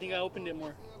 Oh, I think I opened it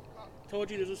more.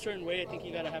 Told you there's a certain way. I think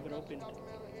you gotta have it open.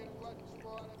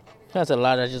 That's a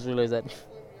lot. I just realized that. Bro,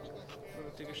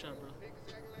 take a shot, bro.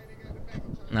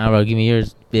 Nah, bro. Give me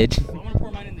yours, bitch. I'm gonna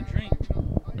pour mine in the drink.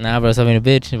 Nah, bro. Stop being a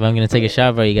bitch. If I'm gonna take a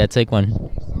shot, bro, you gotta take one.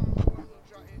 Okay,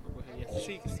 yeah,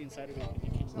 so you can see inside of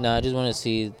it. Nah, I just want to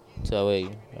see so that way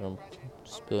I don't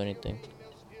spill anything.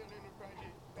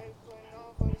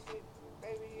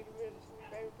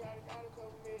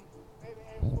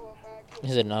 He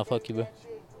said, nah, fuck you, bro. I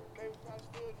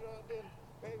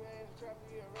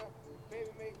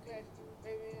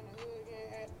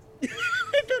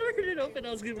thought I heard it open.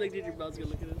 I was gonna be like, dude, your mouth's gonna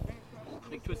look at it.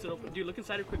 Like, twist it open. Dude, look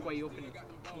inside it quick while you open it.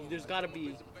 There's gotta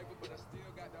be.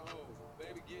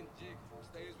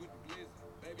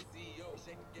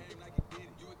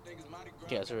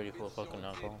 Yeah, it's already full of fucking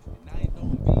alcohol.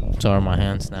 So are my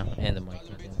hands now, and the mic.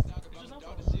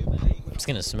 It's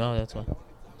gonna smell, that's why.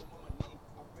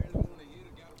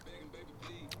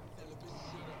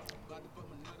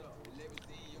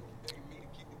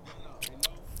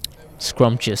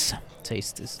 Scrumptious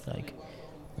taste is like.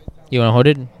 You wanna hold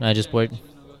it? I just poured.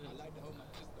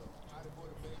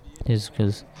 Just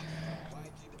cause.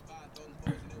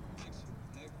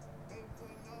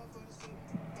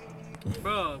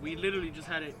 Bro, we literally just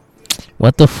had it.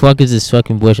 What the fuck is this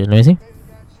fucking bullshit? Let me see.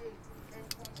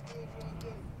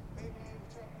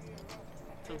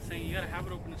 So I'm saying you gotta have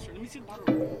it open. Let me see the bottle.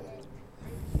 Dude,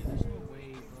 there's no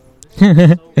way, bro.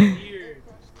 This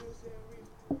is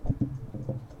so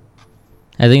weird.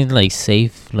 I think it's like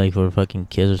safe, like for fucking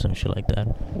kids or some shit like that.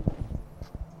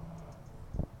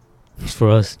 It's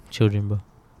for us children, bro.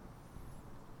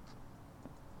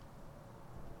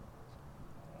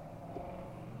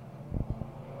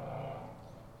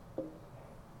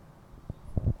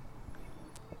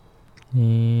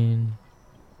 And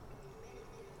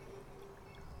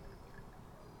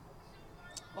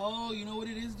Oh, you know what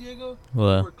it is, Diego?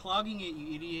 what? We're clogging it,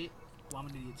 you idiot. Well, I'm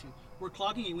an idiot too. We're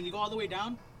clogging it. When you go all the way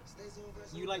down,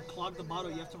 you like clog the bottle.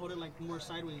 You have to hold it like more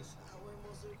sideways.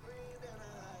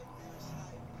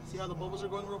 See how the bubbles are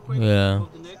going real quick? Yeah.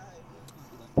 Above the neck?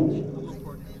 I'm gonna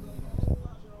pour it in.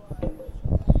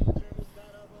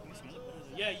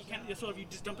 Yeah, you can't. So if you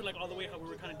just dump it like all the way how we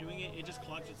were kind of doing it, it just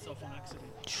clogs itself on accident.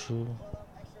 True.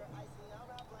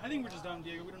 I think we're just done,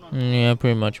 Diego. We don't know. Yeah,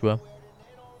 pretty much, bro.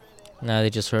 Nah, they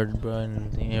just heard, bro,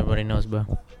 and everybody knows, bro.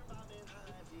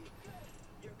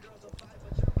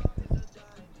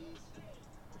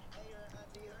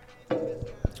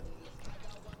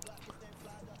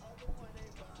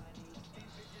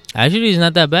 Actually, it's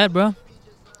not that bad, bro.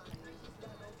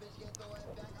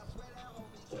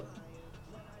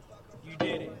 You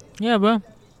did it. Yeah, bro.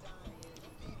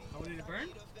 How did it burn?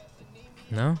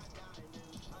 No.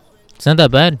 It's not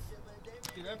that bad.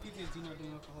 Dude, I have PTSD not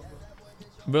doing alcohol,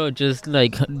 Bro, just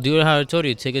like do it how I told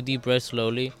you. Take a deep breath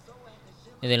slowly,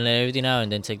 and then let everything out,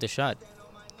 and then take the shot.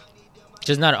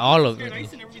 Just not all of I it.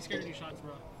 used to never be scared to do shots,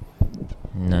 bro.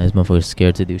 Nah, this motherfucker's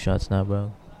scared to do shots now,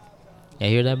 bro. Yeah,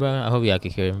 hear that, bro? I hope y'all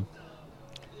can hear him.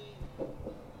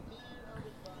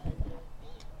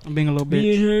 I'm being a little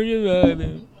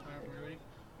bitch.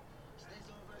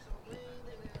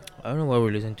 I don't know why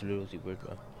we're listening to Little Seabird,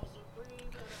 bro.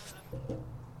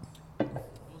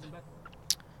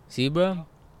 See, bro?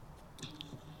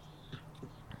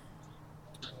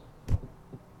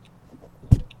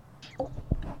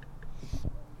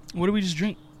 What did we just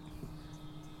drink?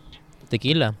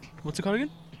 Tequila. What's it called again?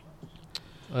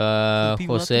 Pete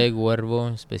Jose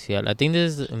Cuervo Especial. I think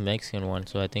this is a Mexican one,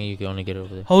 so I think you can only get it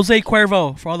over there. Jose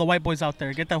Cuervo. For all the white boys out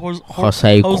there, get that Jose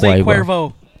Jose Cuervo.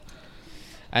 Cuervo.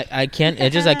 I can't. I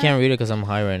can't read it because I'm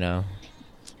high right now.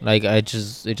 Like it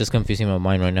just confusing my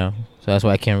mind right now. So that's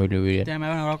why I can't really read it. Damn, I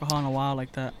haven't had alcohol in a while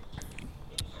like that.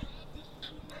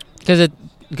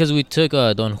 Because we took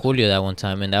Don Julio that one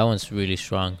time, and that one's really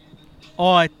strong.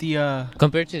 Oh, at the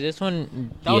Compared to this one,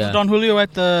 that was Don Julio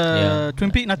at the Yeah. Twin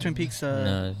Peaks, not Twin Peaks.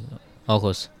 No,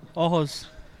 Ojos. Ojos.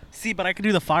 See, but I could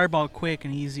do the Fireball quick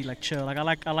and easy, like chill. Like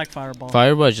I like Fireball.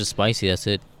 Fireball is just spicy. That's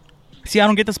it. See, I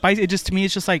don't get the spice. It just to me,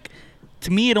 it's just like,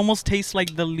 to me, it almost tastes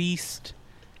like the least.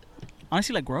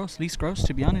 Honestly, like least gross,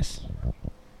 to be honest.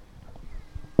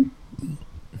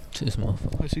 This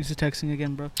motherfucker. Oh, so he's texting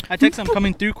again, bro. I text him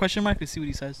coming through, question mark, let's see what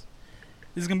he says.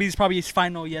 This is gonna be probably his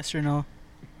final yes or no.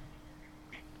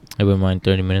 I put mine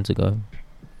 30 minutes ago.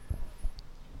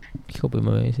 He opened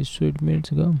my message 30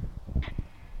 minutes ago.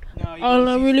 No, he All goes,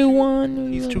 I he's really too-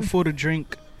 want. He's too full to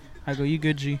drink. I go, you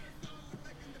good, G?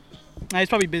 Nah, he's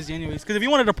probably busy anyways. Because if he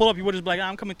wanted to pull up, he would just be like,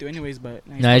 I'm coming through anyways. But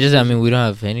nah, he's Nah, I probably just, I busy. mean, we don't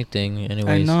have anything, anyways.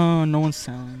 I know, no one's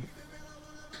selling.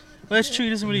 Well, that's true. He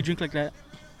doesn't really drink like that.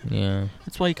 Yeah,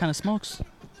 That's why he kind of smokes.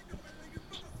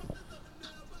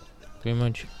 pretty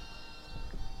much.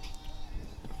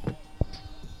 I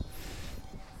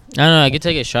don't know. I could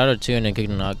take a shot or two and it could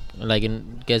knock, like,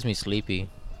 it gets me sleepy.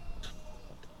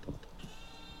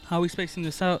 How are we spacing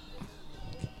this out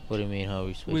What do you mean? How are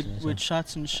we supposed to? with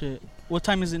shots and shit? What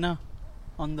time is it now?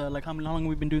 On the like, how long have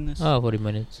we been doing this? Oh, 40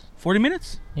 minutes. 40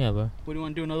 minutes? Yeah, bro. What do you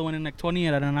want to do? Another one in like 20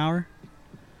 at an hour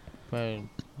Probably,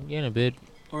 yeah, in a bit.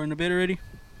 or in a bit already?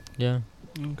 Yeah.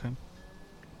 Okay.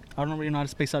 I don't really know how to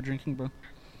space out drinking, bro.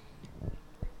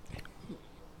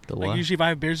 The Like what? usually, if I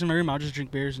have beers in my room, I'll just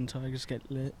drink beers until I just get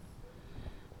lit.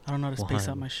 I don't know how to space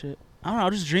Why? out my shit. I don't know.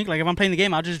 I'll just drink. Like if I'm playing the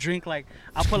game, I'll just drink. Like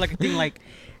I'll put like a thing like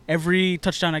every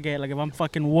touchdown I get. Like if I'm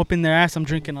fucking whooping their ass, I'm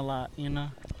drinking a lot. You know.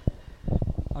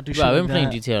 I'll do shit Bro, I've like been playing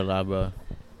that. GTA a lot, bro.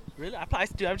 Really? I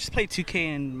just play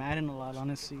 2K and Madden a lot,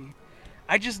 honestly.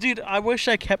 I wish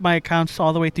I kept my accounts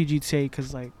all the way through GTA,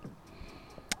 cause like,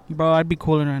 bro, I'd be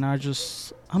cooler right now. I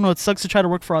don't know. It sucks to try to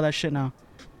work for all that shit now.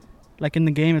 Like in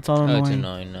the game, it's all Oh, annoying. it's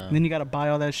annoying now. And then you gotta buy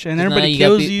all that shit, and 'Cause now everybody you got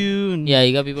kills pe- you. And Yeah,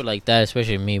 you got people like that,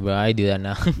 especially me, bro. I do that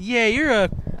now. yeah, you're a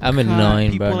I'm cunt.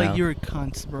 annoying, People bro. like now. you're a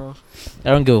cunt, bro. I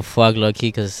don't give a fuck, low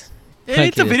key, cause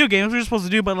It's a it. video game. That's what you're supposed to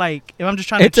do. But like, if I'm just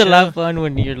trying it's to a chill, lot of fun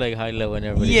when you're like high level and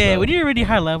everybody. yeah, when you're already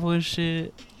high level and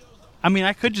shit. I mean,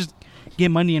 I could just get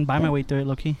money and buy my way through it,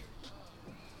 low key.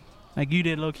 Like you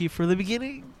did, low key, for the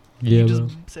beginning. yeah, You just bro.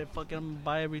 said, "Fuck it, I'm gonna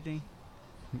buy everything."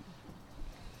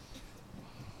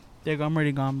 There you go. I'm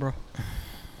already gone, bro.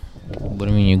 What do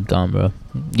you mean you gone, bro?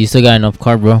 You still got enough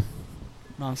carb, bro?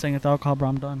 No, I'm saying it's alcohol, bro.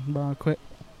 I'm done, bro. I quit.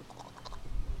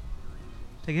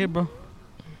 Take a hit, bro.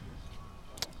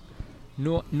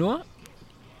 No, no.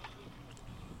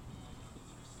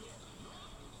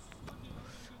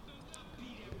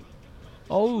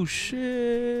 Oh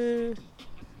shit.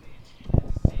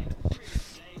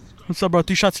 What's up, bro?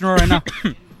 3 shots in a row right now.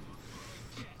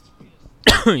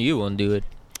 You won't do it.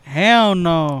 Hell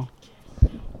no.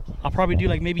 I'll probably do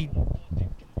like maybe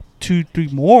 2, 3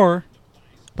 more,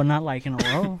 but not like in a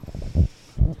row.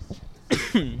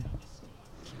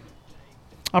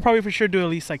 I'll probably for sure do at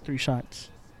least like 3 shots.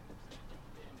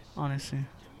 Honestly,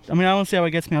 I mean, I don't see how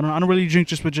it gets me. I don't really drink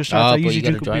just with just shots. I Oh, but usually you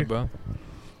gotta drink with beer. drive,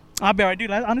 bro. I'll be alright,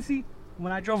 dude. Honestly,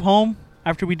 when I drove home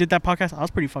after we did that podcast, I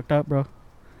was pretty fucked up, bro.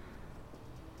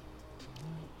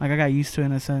 Like I got used to it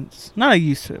in a sense. Not like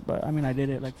used to it, but I mean I did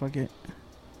it. Like fuck it.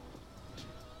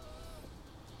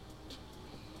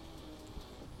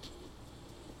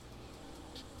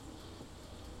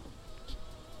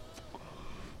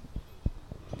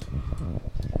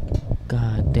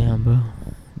 God damn, bro.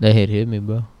 That hit me,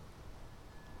 bro.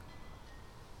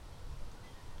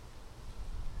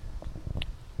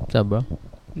 What's up, bro?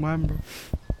 Why, bro?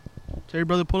 Tell your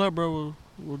brother pull up, bro.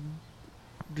 We'll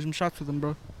do some shots with him,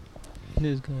 bro.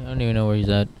 This guy, I don't even know where he's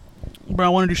at. Bro, I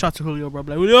want to do shots with Julio, bro.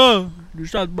 Like, Julio, do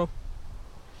shots, bro.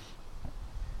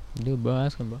 Dude, bro,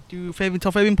 ask him, bro.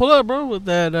 Tell Fabian pull up, bro, with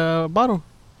that bottle.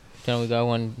 Tell him we got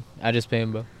one. I just paid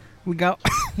him, bro. We got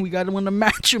one to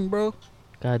match him, bro.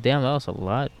 God damn, that was a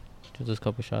lot. Just a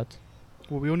couple shots.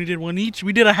 Well, we only did one each.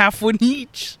 We did a half one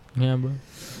each. Yeah, bro.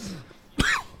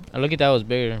 I look at that was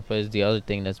bigger, but it's the other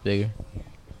thing that's bigger.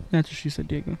 That's what she said,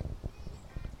 Diego.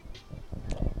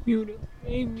 Mute it.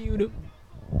 Hey, mute it.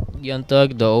 Young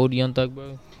Thug, the old Young Thug,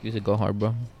 bro. Used to go hard, bro.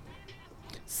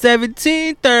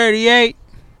 1738.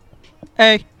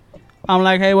 Hey, I'm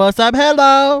like, hey, what's up?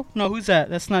 Hello. No, who's that?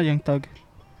 That's not Young Thug.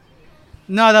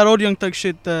 No, that old Young Thug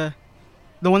shit. The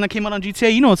one that came out on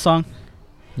GTA. You know what song?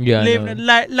 Yeah, Living I a know.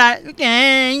 life like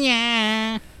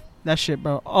yeah. That shit,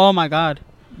 bro. Oh my god.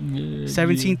 Yeah,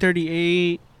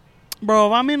 1738. Bro,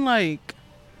 if I'm in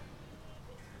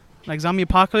like Zombie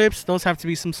Apocalypse, those have to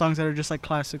be some songs that are just like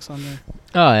classics on there.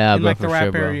 Oh, yeah, in bro, like for the rap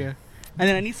sure, bro. area. And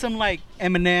then I need some like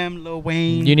Eminem, Lil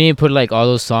Wayne. You need to put like all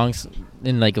those songs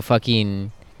in like a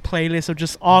fucking playlist of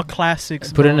just all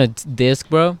classics. Put bro. in a disc,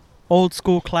 bro. Old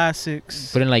school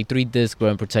classics. Put in like 3 discs, bro,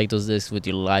 and protect those discs with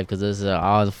your life, because this is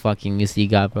all the fucking music you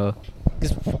got, bro.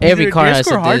 'Cause every it a car has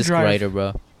disc or a hard disc drive? writer,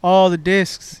 bro. All the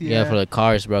discs. Yeah, for the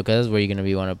cars, bro, because that's where you're gonna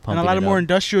be want to pump and a lot it of more up.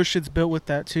 industrial shit's built with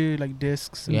that too, like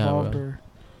discs Yeah, involved. bro. Or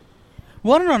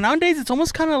well, I don't know. Nowadays, it's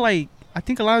almost kind of like I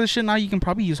think a lot of the shit now you can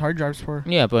probably use hard drives for.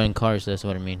 Yeah, but in cars, that's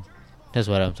what I mean. That's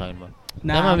what I'm talking about.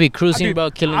 Nah, That might be cruising, dude, bro,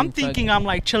 killing. I'm thinking I'm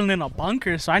like chilling in a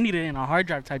bunker, so I need it in a hard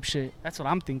drive type shit. That's what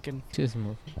I'm thinking.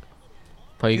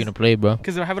 Probably gonna play, bro.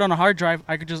 Because if I have it on a hard drive,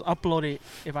 I could just upload it.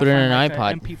 If Put it I in find an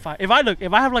like a iPod. MP5.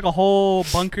 If I have like a whole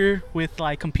bunker with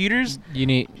like computers, You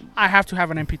need I have to have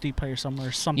an MP3 player somewhere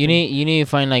or something. you need to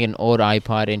find like an old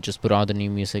iPod and just put all the new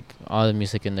music, all the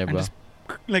music in there, And bro. just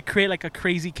like create like a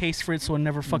crazy case for it so it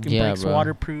never fucking Yeah, breaks, bro.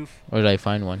 waterproof. Or like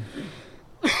find one.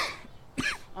 I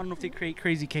don't know if they create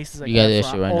crazy cases like You got that that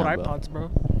for shit right old now, bro. iPods,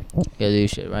 bro. Yeah, do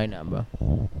shit right now, bro.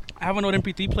 I have an old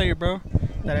MP3 player, bro,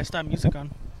 that I stopped music on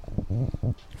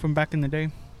from back in the day.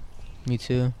 Me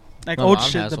too. Like My old mom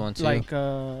shit, has one too. like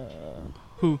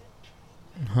who?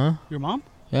 Huh? Your mom?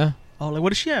 Yeah. Oh, like what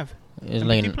does she have? It's MP3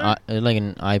 like player? it's like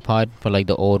an iPod, but like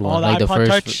the old Oh, one, the like iPod the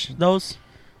first Touch, those.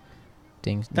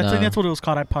 things. I think that's what it was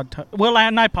called, iPod Touch. Well,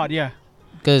 an iPod, yeah.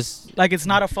 Because Like it's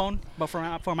not a phone, but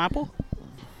from Apple.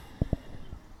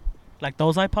 Like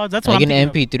those iPods. That's what like I'm an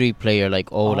thinking MP3 player,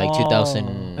 like like 2000.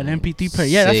 An MP3 player.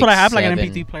 Yeah, that's what I have. Like an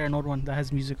 7. MP3 player, an old one that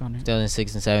has music on it.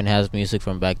 2006 and 7 has music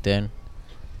from back then.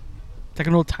 It's like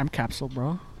an old time capsule,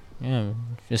 bro. Yeah,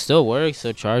 it still works,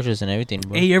 still charges and everything,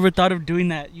 bro. Hey, you ever thought of doing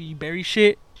that? You bury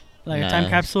shit like a time Nah.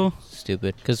 capsule.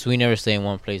 Stupid, because we never stay in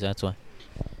one place. That's why.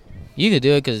 You could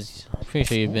do it, because I'm pretty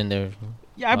sure you've been there.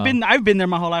 Yeah, Wow. I've been there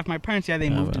my whole life. My parents, yeah, they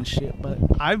Yeah, moved bro. and shit, but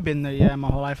I've been there, yeah, my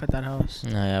whole life at that house.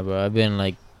 Nah, yeah, bro. I've been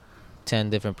like 10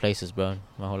 different places, bro,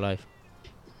 my whole life.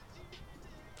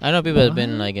 I know people have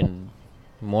been like in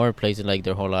more places like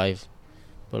their whole life,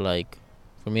 but like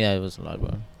for me that was a lot,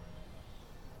 bro.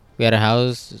 We had a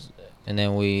house, and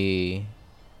then we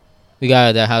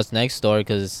got that house next door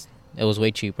because it was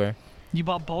way cheaper. You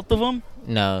bought both of them?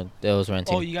 No, it was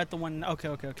renting. Oh, you got the one. Okay.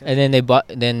 And then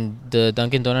then the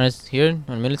Dunkin' Donuts here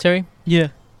on Military. Yeah.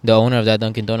 The owner of that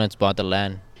Dunkin' Donuts bought the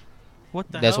land.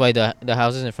 What the That's hell? why the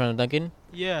houses in front of Dunkin',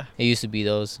 Yeah. it used to be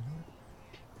those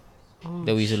Oh,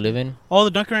 that we used to shit. live in. Oh, the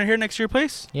Dunkin' right here next to your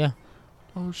place? Yeah.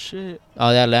 Oh shit.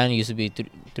 All that land used to be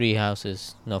 4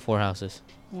 houses.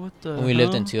 What the And we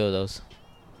lived in hell? 2 of those.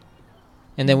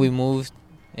 And then we moved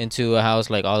into a house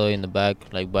like all the way in the back,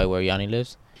 like by where Yanni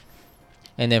lives.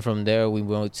 And then from there we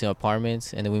moved to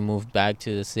apartments, and then we moved back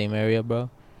to the same area, bro.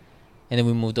 And then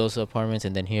we moved those to apartments,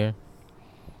 and then here.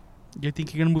 You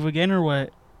think you're gonna move again or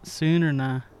what? Soon or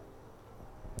nah?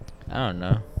 I don't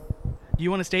know. Do you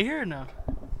want to stay here or no?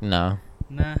 No.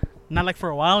 Nah. Not like for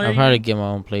a while or I'll anything? probably get my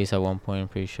own place at one point, I'm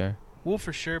pretty sure. Well,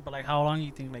 for sure, but like how long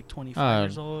you think? Like 25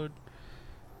 years old?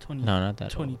 20, No, not that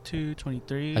old. 22,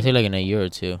 23? I say like in a year or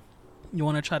 2. You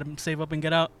want to try to save up and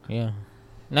get out? Yeah.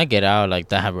 Not get out like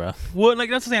that, bro. Well, like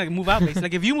that's the thing, like move out basically.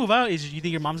 Like if you move out, you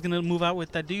think your mom's gonna move out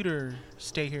with that dude or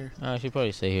stay here? I should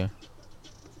probably stay here.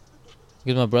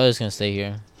 Because my brother's gonna stay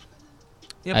here.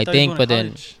 Yeah, I thought you think, was going to but then-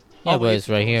 college. Yeah, Oh, but wait, it's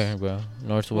right close. here, bro.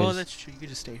 Northwest. Well, that's true. You could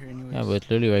just stay here anyways. Yeah, but it's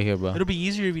literally right here, bro. It'll be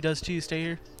easier if he does too. Stay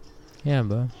here, Yeah,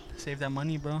 bro. save that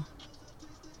money, bro.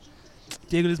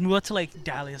 Diego, let's move out to like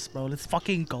Dallas, bro. Let's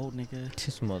fucking go, nigga.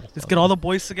 This motherfucker. Let's get all the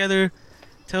boys together.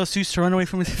 Tell Seuss to run away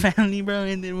from his family, bro,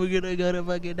 and then we're gonna go to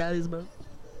fucking Dallas, bro.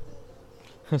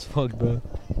 That's fucked, bro.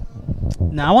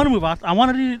 Nah, I want to move out. I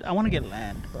want to get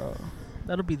land, bro.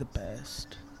 That'll be the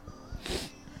best.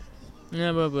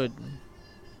 Yeah, bro, but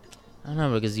I don't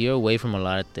know, because you're away from a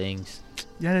lot of things.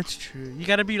 Yeah, that's true. You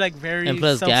gotta be like very. And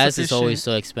plus, gas is always self-sufficient.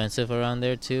 so expensive around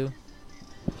there, too.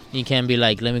 You can't be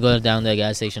like, let me go down to the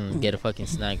gas station and get a fucking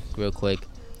snack real quick.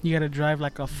 You gotta drive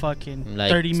like a fucking Like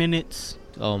 30 minutes.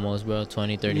 Almost, bro.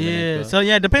 20, 30 Yeah. minutes, So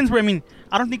yeah, it depends where. I mean,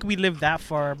 I don't think we live that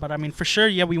far, but I mean, for sure,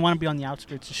 yeah, we want to be on the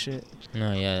outskirts of shit. bro.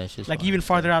 No, yeah, that's just Like fine. even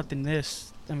farther out than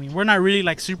this. I mean, we're not really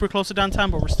like super close to downtown,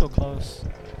 but we're still close.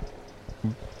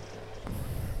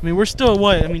 I mean, we're still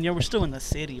what? I mean, yeah, we're still in the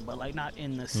city, but like not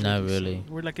in the city. Not so really.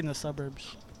 we're like in the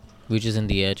suburbs. We're just in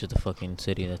the edge of the fucking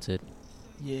city, that's it.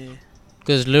 Yeah.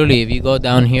 Because literally, if you go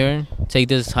down here, take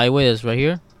this highway that's right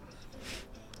here,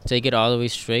 take it all the way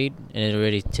straight, and it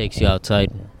already takes you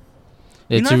outside.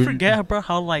 You know, I a- forget, bro,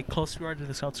 how like close we are to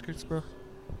the outskirts, bro.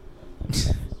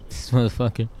 This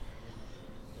motherfucker.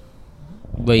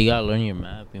 But you gotta learn your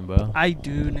mapping, bro. I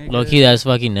do, nigga. Low-key, that's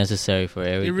fucking necessary for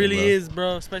everything, It really bro. is,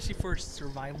 bro, especially for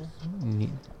survival.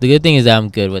 The good thing is that I'm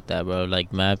good with that, bro.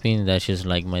 Like, mapping, that's just,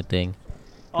 like, my thing.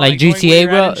 Like going GTA, where you're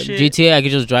bro. at and shit. GTA, I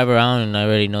could just drive around and I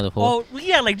already know the whole. Oh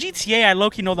yeah, like GTA, I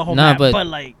low-key know the whole Nah, map, but- but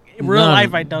like in real nah,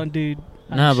 life, I don't, dude.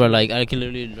 Nah, bro. Like I can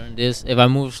literally learn this. If I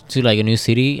move to like a new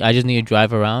city, I just need to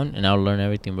drive around and I'll learn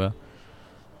everything, bro.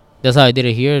 That's how I did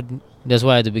it here. That's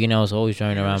why at the beginning I was always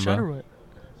driving around, Shot or bro. what?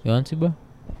 You want to, bro?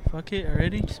 Fuck it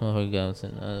already. This motherfucker got us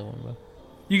another one, bro.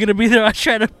 You gonna be there? I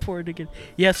try to pour it again.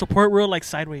 Yeah, so pour it real like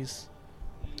sideways.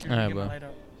 Here, Alright, get my bro. light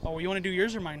up. Oh, you wanna do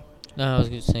yours or mine? No, I was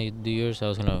gonna say do yours. I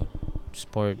was gonna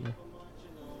support.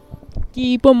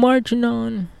 Keep on marching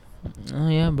on. Oh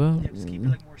yeah, bro. Yeah, just keep it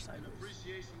like more sideways.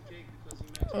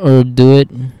 Or do it.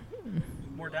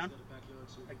 More down?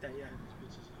 Like that, yeah.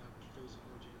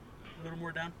 A little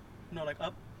more down? No, like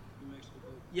up?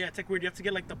 Yeah, it's like weird. You have to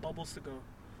get like the bubbles to go.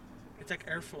 It's like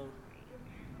airflow.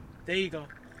 There you go.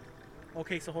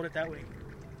 Okay, so hold it that way.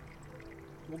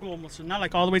 We'll go almost, so not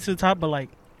like all the way to the top, but like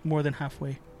more than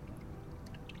halfway.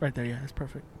 Right there, yeah, that's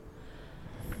perfect.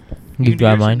 You can do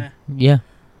drive yours or mine. nah? Yeah.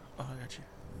 Oh, I got you.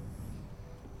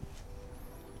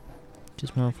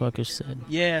 This motherfucker said.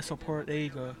 Yeah, so pour it. There you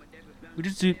go.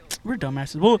 We're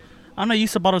dumbasses. Well, I'm not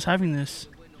used to bottles having this.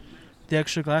 The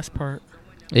extra glass part.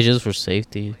 It's just for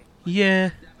safety. Yeah.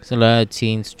 There's a lot of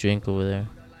teens drink over there.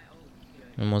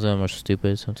 And most of them are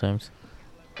stupid sometimes.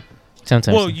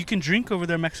 Sometimes. Well, you can drink over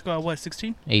there in Mexico at what,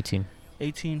 16? 18.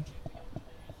 18.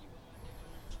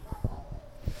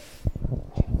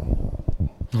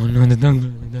 Oh no, the dunk.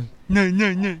 No.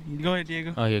 Go ahead,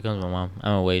 Diego. Oh, here comes my mom.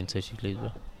 I'm gonna wait until she leaves,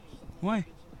 bro. Why?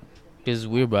 It's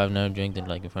weird, bro. I've never drank it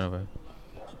like in front of her.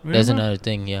 Really, That's bro? another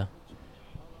thing, yeah.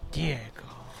 Diego.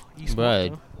 You Bro,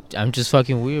 smart, I'm just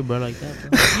fucking weird, bro, like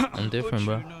that, bro. I'm different,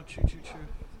 bro. No, true.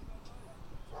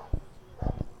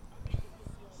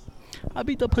 I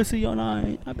beat the pussy all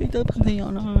night. I beat the pussy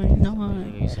all night.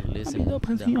 You should I listen beat the to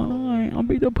pussy that all whole- night. I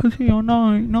beat the pussy all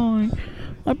night.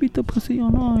 I beat the pussy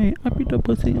all night. I beat the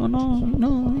pussy all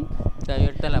night. Está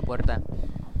abierta la puerta.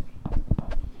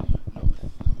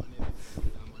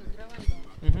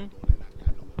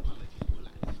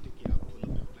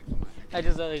 I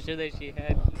just saw the shirt that she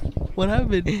had. What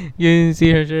happened? You didn't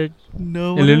see her shirt?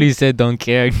 No. It literally said "Don't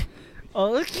care."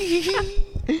 Oh,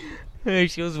 okay.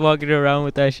 She was walking around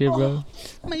with that shit, bro.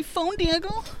 My phone,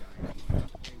 Diego.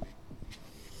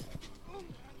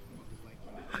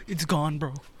 It's gone,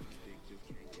 bro.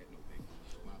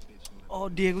 Oh,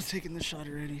 Diego's taking the shot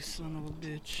already, son of a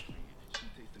bitch.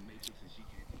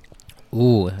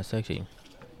 Ooh, that's actually.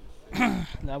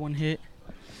 That one hit.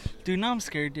 Dude, now I'm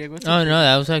scared, Diego. It's Oh okay. no,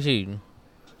 that was actually.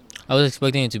 I was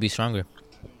expecting it to be stronger.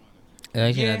 It's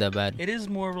actually Yeah, not that bad. It is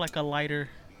more of like a lighter.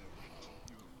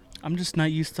 I'm just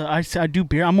not used to. I do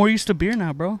beer. I'm more used to beer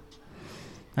now, bro.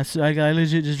 I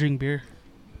legit just drink beer.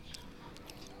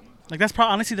 Like that's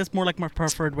probably honestly that's more like my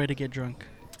preferred way to get drunk.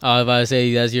 I was about to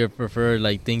say that's your preferred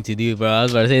like thing to do, bro. I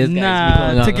was about to say this guy's Nah, becoming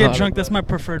to get alcoholic, drunk, bro. that's my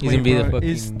preferred He's way, gonna be the bro. fucking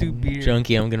Is do beer.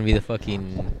 junkie. I'm gonna be the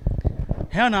fucking.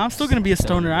 Hell no, I'm still gonna be a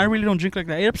stoner. I really don't drink like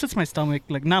that. It upsets my stomach.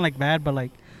 Like not like bad, but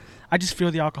like I just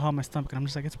feel the alcohol in my stomach, and I'm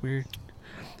just like it's weird.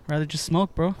 Rather just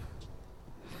smoke, bro.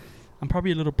 I'm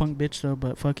probably a little punk bitch though,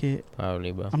 but fuck it.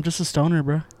 Probably, bro. I'm just a stoner,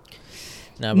 bro.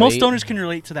 Nah, Most bro, stoners can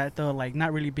relate to that though, like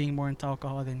not really being more into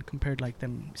alcohol than compared like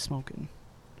them smoking.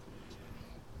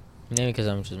 Maybe because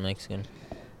I'm just Mexican.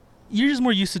 You're just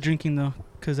more used to drinking though,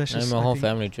 cause that's I mean, just my I whole think-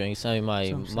 family drinks. I mean, my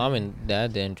That's what I'm mom and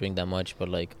dad didn't drink that much, but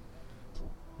like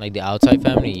the outside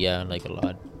family, yeah, like a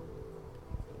lot.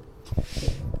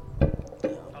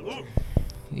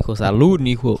 Hijo, salud,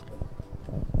 hijo.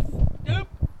 Yep.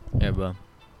 Yeah, bro.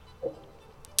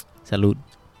 Salud.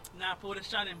 Nah, pour the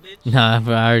shot in, bitch. Nah,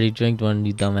 bro, I already drank one,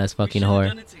 you dumbass We fucking should've whore.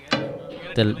 done it together, bro. You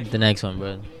gotta do it The next one,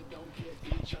 bro.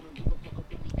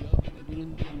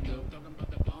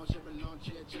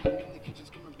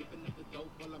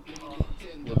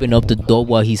 Whipping up the dope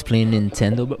while he's playing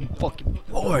Nintendo, but fucking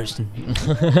worst.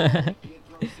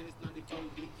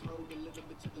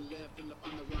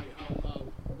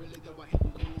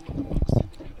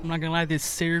 I'm not gonna lie, this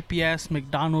syrupy ass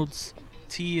McDonald's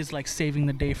tea is like saving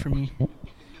the day for me.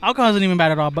 Alcohol isn't even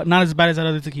bad at all, but not as bad as that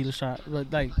other tequila shot.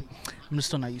 But like, I'm just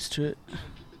still not used to it.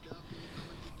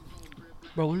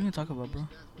 Bro, what are we gonna talk about, bro?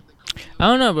 I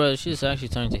don't know, bro. She's actually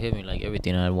starting to hit me like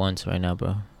everything at once right now,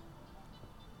 bro.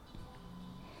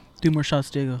 Do more shots,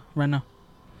 Diego, right now.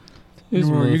 This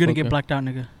You're gonna get motherfucker. blacked out,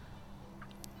 nigga.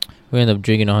 We end up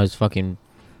drinking all his fucking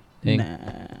thing.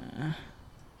 Nah.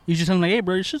 You just tell him like, hey,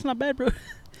 bro, your shit's not bad, bro.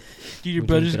 Dude, your We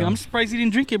brother's. drink it I'm all. surprised he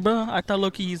didn't drink it, bro. I thought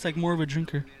Loki he's like more of a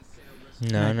drinker.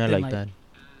 No, Like, not then, like like- that.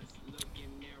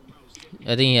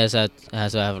 I think he has to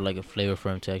have like a flavor for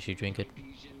him to actually drink it.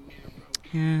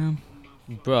 Yeah.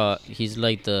 Bro, he's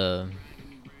like the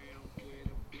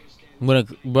Bro,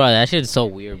 that shit is so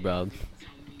weird, bro.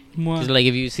 What? Cause like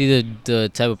if you see the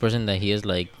type of person that he is,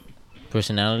 like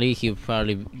personality, he'll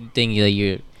probably think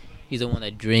that he's the one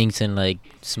that drinks and like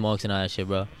smokes and all that shit,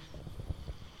 bro.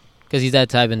 Cause he's that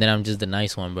type, and then I'm just the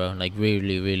nice one, bro. Like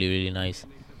really, really, really nice,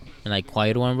 and like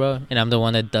quiet one, bro. And I'm the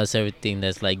one that does everything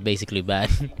that's like basically bad.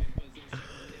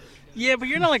 Yeah, but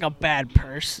you're not like a bad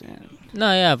person.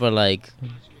 No, yeah, but like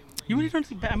You really don't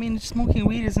think bad. I mean, smoking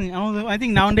weed isn't. I don't know. I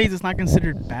think nowadays it's not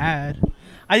considered bad.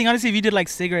 I think honestly, if you did like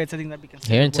cigarettes, I think that'd be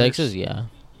considered here in worse. Texas, yeah.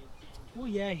 Well,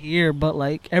 yeah, here, but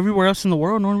like everywhere else in the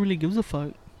world, no one really gives a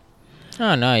fuck.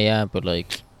 Oh no, yeah, but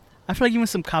like I feel like even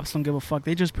some cops don't give a fuck.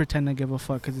 They just pretend to give a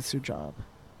fuck because it's their job.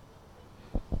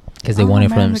 because they I don't want know, it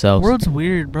for man, themselves. Like, the world's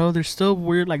weird, bro. There's still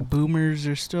weird like boomers.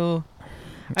 There's still.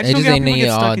 I It don't just get how ain't people they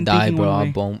get stuck all in die, thinking bro. one All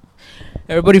way. boom.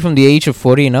 Everybody from the age of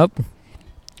 40 and up.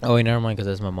 Oh wait, never mind, because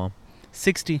that's my mom.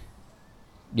 60.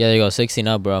 Yeah, there you go, 16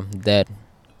 up, bro. Dead.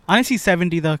 Honestly,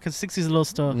 70 though, because 60 is a little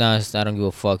stuff. No, I don't give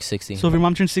a fuck. 60. So if your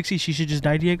mom turns 60, she should just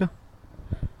die, Diego.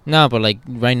 No, but like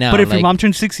right now. But if like, your mom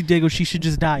turns 60, Diego, she should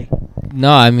just die.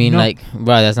 no, I mean No. like,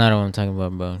 bro, that's not what I'm talking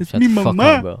about, bro. It's Shut me, the fuck mama.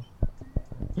 up, bro.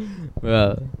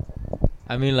 Bro,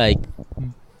 I mean like,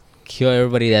 kill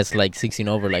everybody that's like 16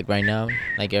 over, like right now,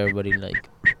 like everybody like.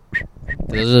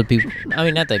 Those are the people. I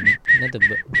mean, not the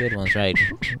good ones, right?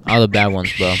 All the bad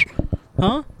ones, bro.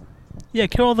 Huh? Yeah,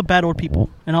 kill all the bad old people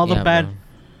and all the Yeah, bad. bro.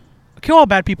 Kill all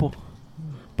bad people.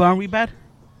 But aren't we bad?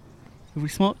 If we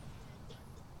smoke?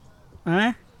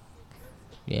 Alright?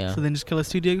 Yeah. So then just kill us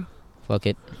too, Diego? Fuck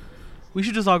it. We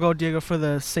should just all go, Diego, for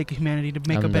the sake of humanity to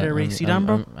make a better race. You down,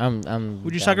 bro? I'm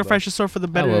Would you down, sacrifice yourself for the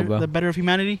I better, will, bro. the better of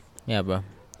humanity? Bro. Yeah, bro.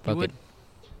 Fuck would? it.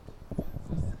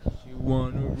 You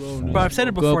wanna roll Bro, I've said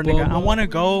it before, nigga. I want to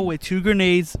go with 2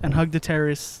 grenades and hug the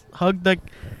terrorists. Hug the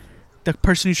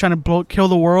person who's trying to kill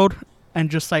the world, and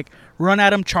just like run at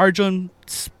them, charge them,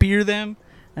 spear them,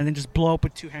 and then just blow up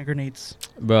with 2 hand grenades.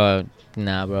 Bro,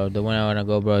 nah, bro. The one I wanna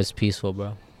go, bro, is peaceful,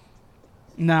 bro.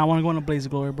 Nah, I want to go in a blaze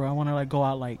of glory, bro. I want to like go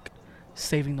out like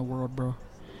saving the world, bro.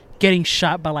 Getting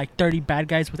shot by like 30 bad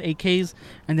guys with AKs,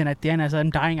 and then at the end, as I'm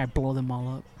dying, I blow them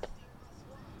all up.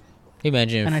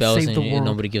 Imagine And I it fails saved and, the and world.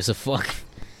 nobody gives a fuck.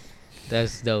 That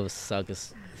would suck.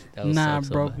 That would Nah, suck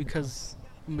so bro, bad. because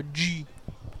I'm a G.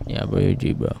 Yeah, bro, you're a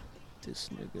G, bro. This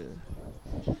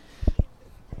nigga.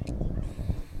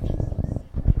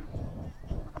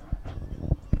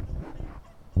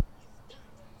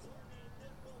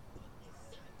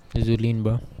 Zulin,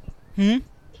 bro. Hmm?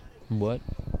 What?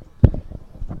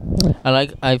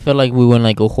 I felt like we went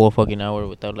like a whole fucking hour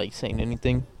without like saying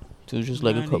anything. So it was just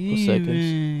like a Not couple seconds.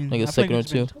 even. Like a I feel second or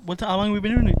it's been two. How long have we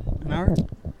been doing it? An hour?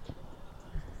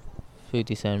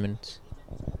 57 minutes.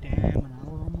 Damn, an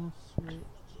hour almost. Right.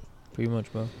 Pretty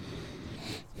much, bro.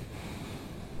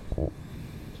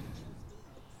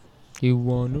 You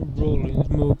wanna roll and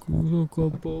smoke a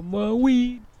cup of my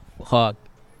weed? Hawk.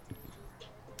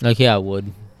 Like, yeah, I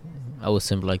would. I would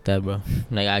simp like that, bro.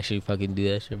 Like, actually fucking do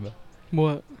that shit, bro.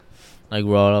 What? Like,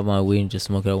 roll up my weed and just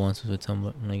smoke it at once with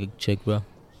some, like, a chick, bro.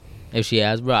 If she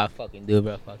asks, bro, I fucking do it,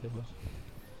 bro. Fuck it, bro.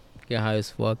 Get high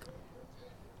as fuck.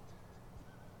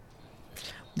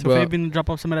 So Bro, Fabian drop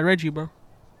off some of that Reggie, bro.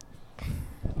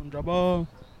 Drop off.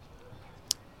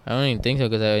 I don't even think so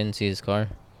because I didn't see his car.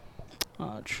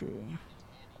 Ah, true.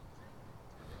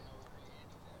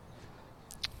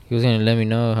 He was gonna let me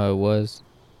know how it was.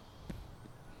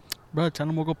 Bro, tell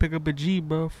him we'll go pick up a G,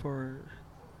 bro, for...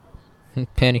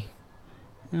 Penny.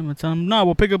 Yeah, I'm gonna tell him, no,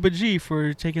 we'll pick up a G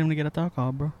for taking him to get a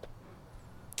alcohol, bro.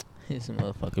 This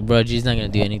motherfucker. Bro, G's not gonna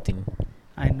do anything.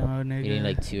 I know, nigga. You need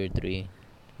like 2 or 3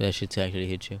 for that shit to actually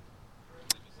hit you.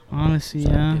 Honestly,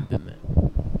 Stop yeah. pimping, man.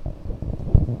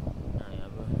 Nah, yeah,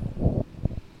 bro.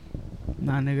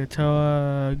 Nah, nigga,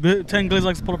 tell Gliz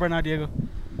likes to pull up right now, Diego.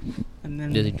 And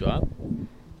then Does he drop?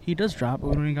 he does drop, but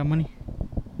we don't even got money.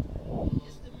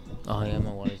 Oh, yeah,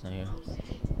 my wallet's not here.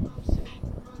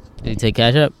 Did he take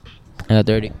cash up? I got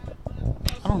 30.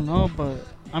 I don't know, but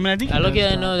I mean, I think he I look does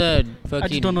at it, I drop. know that fucking. I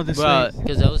just don't know this bro, rate.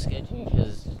 because that was sketchy.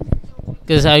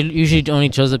 Because I usually only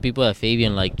trust the people that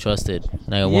Fabian like trusted.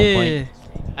 Like at one Yeah, point,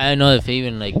 I didn't know that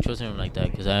Fabian like trusted him like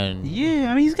that. Because I didn't.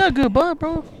 yeah. I mean, he's got good butt,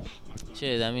 bro.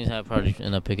 Shit, that means I probably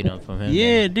end up picking up from him.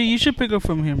 Yeah, dude, you should pick up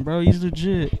from him, bro. He's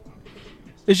legit.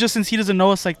 It's just since he doesn't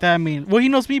know us like that. I mean, well, he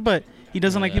knows me, but he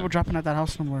doesn't Oh, like yeah. people dropping at that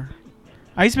house no more.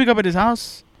 I used to pick up at his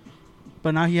house,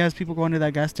 but now he has people going to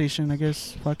that gas station. I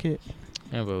guess fuck it.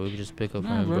 Yeah, bro, we could just pick up from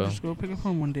Nah, him, bro, bro. just go pick up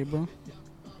from him one day, bro.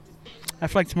 I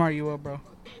feel like tomorrow you will, bro.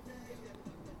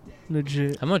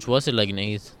 Legit. How much was it like in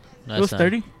A's? It was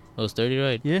 30. It was 30,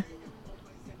 right? Yeah.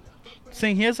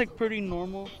 Saying he has like pretty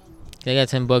normal. I got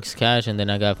 $10 cash and then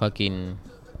I got fucking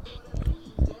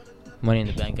Money in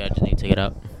the bank. I just need to take it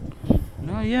out.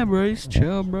 No, yeah, bro. He's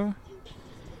chill, bro.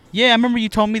 Yeah, I remember you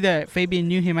told me that Fabian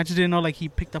knew him. I just didn't know like he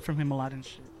picked up from him a lot and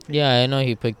shit. Yeah, I know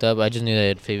he picked up. I just knew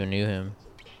that Fabian knew him.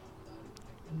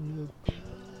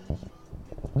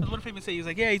 What did Fabian say? He was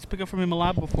like, yeah, he's picked up from him a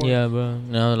lot before. Yeah, bro.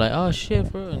 And I was like, oh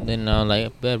shit, bro. And then I was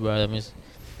like, bet, bro. That means,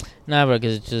 nah, bro,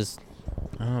 because it's just,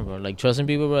 I don't know, bro. Like trusting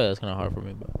people, bro. That's kind of hard for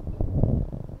me,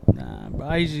 bro. Nah, bro.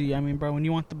 I mean, bro, when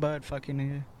you want the bud,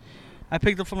 fucking. I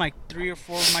picked up from like 3 or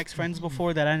 4 of Mike's friends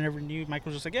before that I never knew. Mike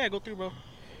was just like, yeah, go through, bro.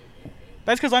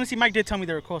 That's because honestly, Mike did tell me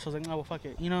they were close. I was like, oh, well, fuck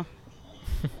it, you know?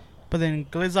 But then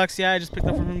Glizzox, yeah, I just picked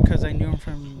up from him because I knew him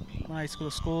from when I used to go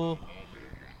to school.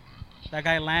 That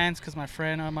guy Lance, because my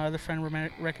other friend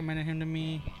recommended him to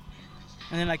me.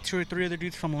 And then like 2 or 3 other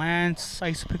dudes from Lance I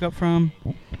used to pick up from.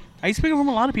 I used to pick up from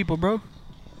a lot of people, bro. So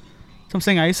I'm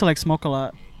saying I used to like smoke a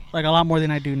lot. Like a lot more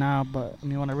than I do now. But I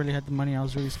mean, when I really had the money, I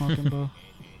was really smoking, bro.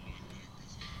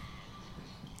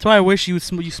 That's why I wish you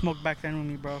smoked back then with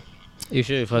me, bro. You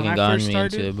should have When fucking I gotten first me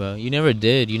started- into it, bro. You never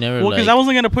did. You never, Well, like... because I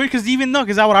wasn't going to put it, because even though,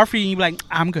 because I would offer you and you'd be like,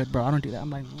 I'm good, bro. I don't do that. I'm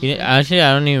like, Actually,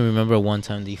 I don't even remember one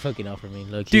time that you fucking offered me.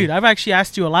 Look, dude, I've actually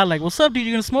asked you a lot, like, what's up, dude?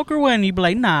 You gonna smoke or what? And you'd be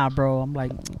like, nah, bro. I'm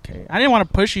like, okay. I didn't want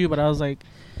to push you, but I was like,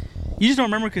 you just don't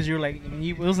remember because you're like,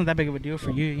 it wasn't that big of a deal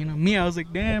for you, you know? Me, I was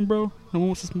like, damn, bro. No one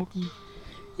wants to smoke with me.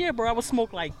 Yeah, bro, I would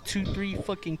smoke like 2, 3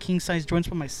 fucking king-size joints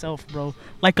by myself, bro.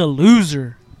 Like a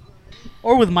loser.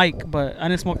 Or with Mike, but I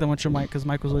didn't smoke that much with Mike because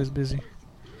Mike was always busy.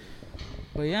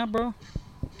 But yeah, bro.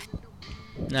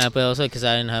 Nah, but also because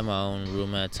I didn't have my own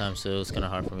room at the time, so it was kind of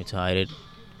hard for me to hide it.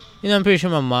 You know, I'm pretty sure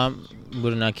my mom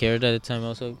would have not cared at the time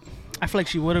also. I feel like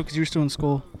she would have because you were still in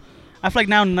school. I feel like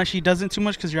now she doesn't too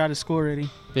much because you're out of school already.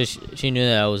 But she knew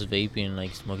that I was vaping,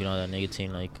 like, smoking all that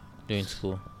nicotine, like, during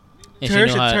school. And To she her,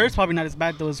 knew how... it's probably not as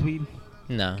bad though as weed.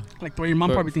 Nah. Like the way your mom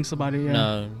For- probably thinks about it, yeah.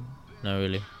 No, not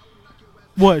really.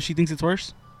 What? She thinks it's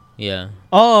worse? Yeah.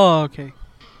 Oh, okay.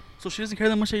 So she doesn't care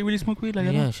that much that you really smoke weed? Like,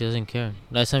 I Yeah, don't- she doesn't care.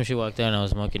 Last time she walked out and I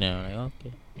was smoking it, I'm like,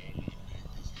 okay.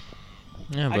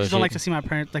 Yeah, I bro. just don't like to see my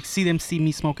parents, like, see them see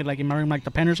me smoking, like, in my room, like the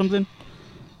pen or something.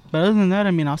 But other than that,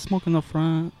 I mean, I'll smoke in the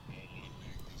front.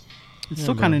 It's Yeah,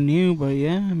 still bro. kind of new, but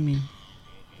yeah, I mean.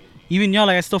 Even y'all,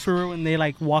 like, I still feel weird when they,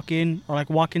 like, walk in or, like,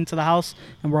 walk into the house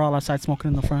and we're all outside smoking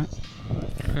in the front.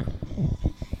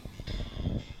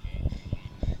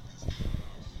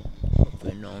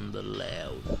 Been on the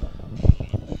loud.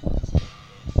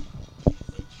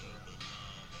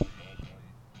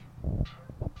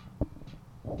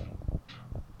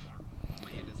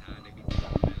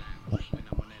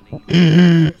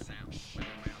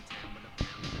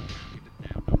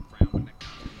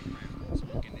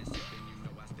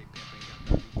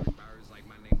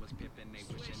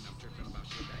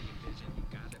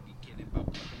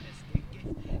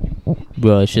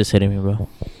 Bro, it's just hitting me, bro.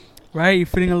 Right? You're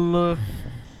feeling a little.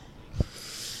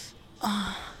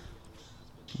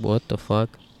 What the fuck?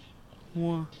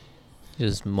 What?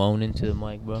 Just moaning to the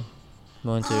mic, bro.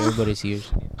 Moaning to everybody's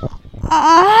ears.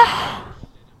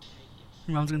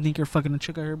 Your mom's gonna think you're fucking a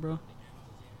chick out here, bro.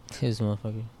 This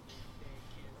motherfucker.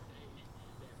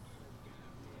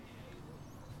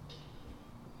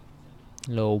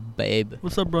 Little babe.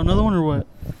 What's up, bro? Another one or what?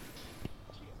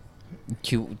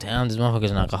 Cute. Damn, this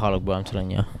motherfucker's an alcoholic, bro. I'm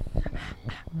telling you.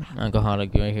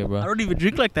 Alcoholic right here, I bro. don't even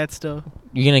drink like that still.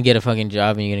 You're gonna get a fucking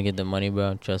job and you're gonna get the money,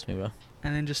 bro. Trust me, bro.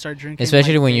 And then just start drinking.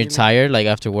 Especially like, when you're daily. tired, like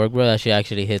after work, bro. That shit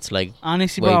actually hits like.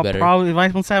 Honestly, way bro, I'll better. probably, if I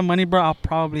once I have money, bro, I'll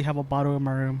probably have a bottle in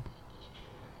my room.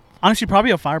 Honestly,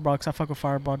 probably a Fireball, because I fuck with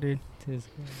Fireball, dude.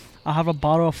 I'll have a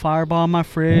bottle of Fireball in my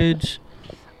fridge.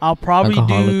 I'll probably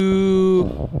Alcoholic.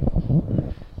 do...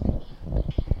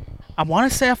 I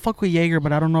want to say I fuck with Jaeger,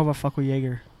 but I don't know if I fuck with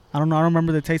Jaeger. I don't know. I don't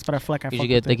remember the taste, but I feel like I You fuck should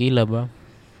get with it. tequila, bro.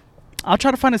 I'll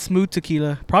try to find a smooth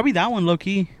tequila. Probably that one,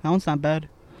 low-key. That one's not bad.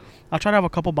 I'll try to have a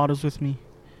couple bottles with me.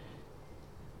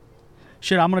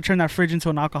 Shit, I'm going to turn that fridge into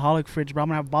an alcoholic fridge, bro. I'm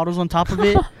going to have bottles on top of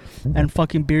it and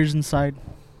fucking beers inside.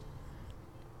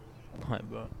 Why,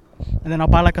 bro? And then I'll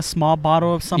buy like a small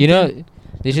bottle of something. You know, they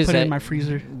put should it say in my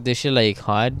freezer. this shit like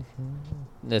hot.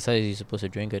 That's how you're supposed to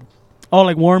drink it. Oh,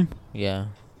 like warm? Yeah.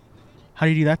 How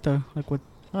do you do that, though? Like what?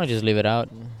 No, just leave it out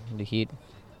in the heat.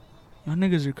 Y'all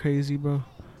niggas are crazy, bro.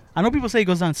 I know people say it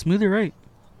goes down smoother, right?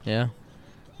 Yeah.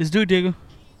 Just do it, Diego.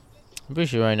 I'm pretty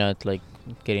sure right now it's like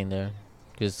getting there.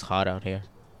 'Cause it's hot out here.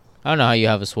 I don't know how you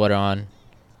have a sweater on.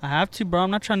 I have to, bro.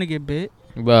 I'm not trying to get bit.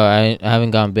 Bro, I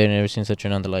haven't gotten bitten ever since I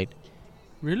turned on the light.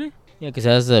 Really? Yeah, 'cause it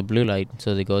has the blue light,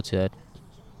 so they go to that.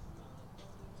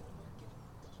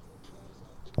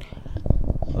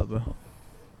 What, bro?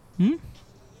 Hmm?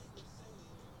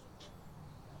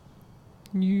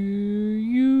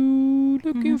 You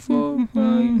looking for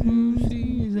my new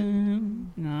season?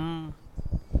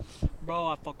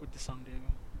 like this song,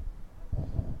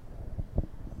 Diego.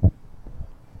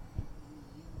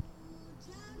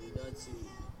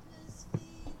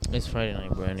 It's Friday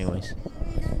night, bro. Anyways.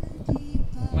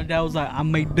 My dad was like, I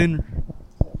made dinner.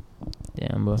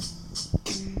 Damn, bro.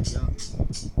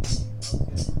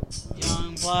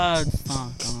 Young blood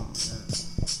song.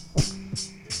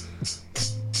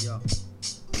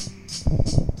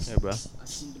 Here, bro.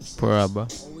 Pour out, bro.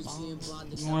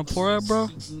 You wanna pour up, bro?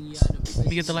 Let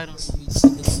me get the light on.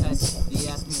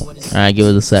 Alright, give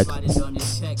it a sec.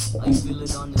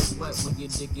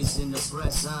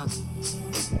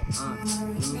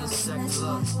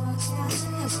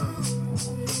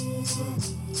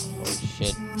 Oh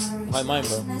shit. Why mine,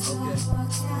 bro?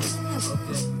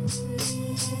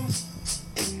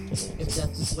 If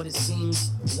that's just what it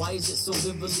seems, why is it so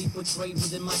vividly portrayed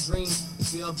within my dreams?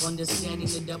 Fear of understanding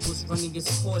the devil's running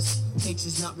its course.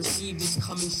 Nature's not received, it's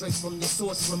coming straight from the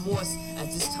source. Remorse, as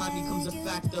this time becomes a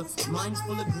factor. Minds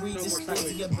full of greed, this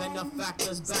crazy event of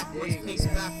factors. Backwards, pace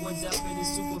backwards, after it is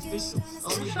superficial.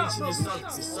 Only vision is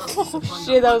surface.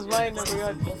 Shit, that was mine. I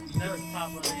forgot.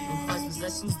 In prized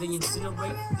possessions, they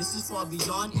incinerate. This is far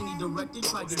beyond any director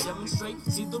tried to demonstrate.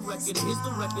 See the record, here's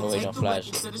the record. Oh, wait, Take no the flash.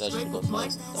 record, set it That straight should with go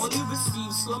flags. flash. All you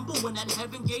receive, slumber when at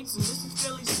heaven gates, and this is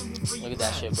fairly simple for you. Look at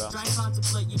that shit, bro. Try and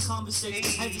contemplate your conversation,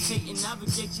 hesitate and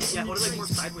navigate your Yeah, hold it like more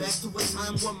traits. sideways. Back to a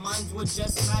time where minds were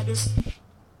just matter.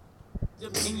 The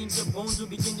opinions of bones will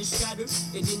begin to shatter.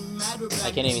 It didn't matter back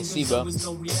I can't even then, see, 'cause bro. there was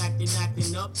no reacting,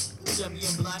 acting up. Chevy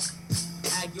and black.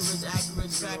 Accurate,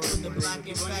 back to the black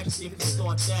and facts. If you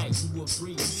thought that, you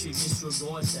agree, you should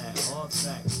disregard that. All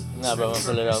facts. Nah, bro, I'm gonna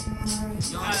pull it up.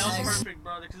 Young That was X, perfect,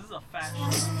 bro, because this is a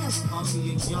fashion. call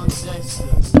me a young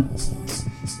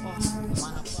Dexter.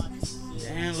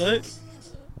 Damn, look.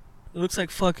 It looks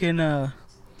like fucking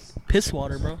piss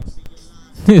water, bro.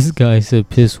 This guy said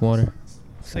piss water.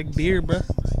 It's like beer, bro.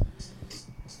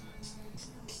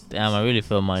 Damn, I really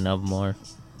filled mine up more.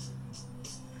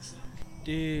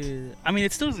 Dude, I mean,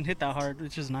 it still doesn't hit that hard.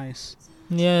 It's just nice.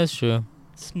 Yeah, that's true.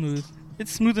 Smooth.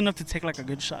 It's smooth enough to take like a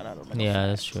good shot out of. Like, a Yeah, fat.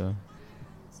 that's true.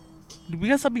 Dude, we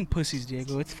gotta stop being pussies,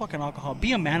 Diego. It's fucking alcohol.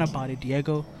 Be a man about it,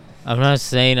 Diego. I'm not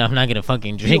saying I'm not gonna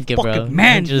fucking Be a drink it, bro. fucking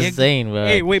man, I'm just Diego. saying, bro.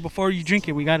 Hey, wait, before you drink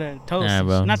it, we gotta toast. Nah,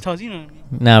 bro. Not toast, you know what I mean.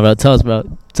 Nah, bro. Toast,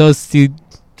 bro. Toast, dude.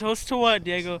 Toast to what,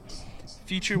 Diego?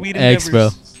 Future weed X, endeavors.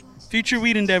 bro. Future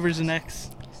weed endeavors and X.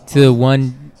 To the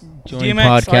one joint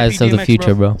DMX, podcast RIP of the DMX,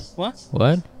 future, bro. bro. What?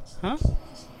 What? Huh?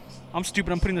 I'm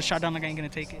stupid. I'm putting the shot down like I ain't gonna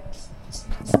take it.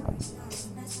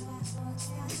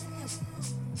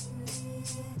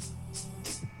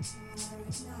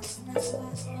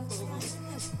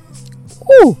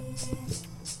 Ooh.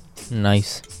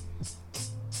 Nice.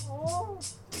 I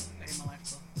hate my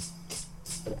life,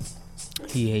 bro.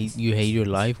 You hate your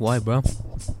life? Why, bro?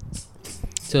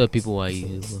 Tell the people why you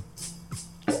do, bro.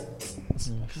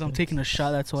 Because I'm taking a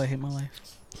shot. That's why I hate my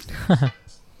life.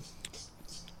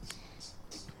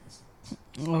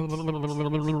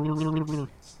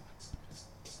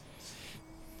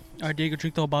 Alright, Diego,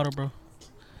 drink the whole bottle, bro.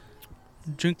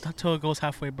 Drink till it goes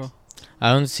halfway, bro.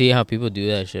 I don't see how people do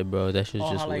that shit, bro. That shit's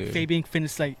Oh, just how, like weird. Fabian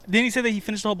finished like. Didn't he say that he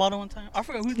finished the whole bottle one time? I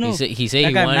forgot who. No, He said that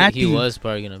he guy wanted, he Matthew. was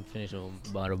probably gonna finish the whole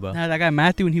bottle, bro. nah, that guy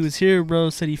Matthew when he was here, bro,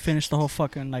 said he finished the whole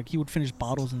fucking like he would finish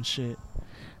bottles and shit.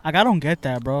 Like I don't get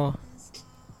that, bro.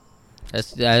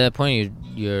 That's at that point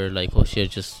you're like, oh shit,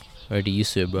 just already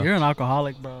used to it, bro. You're an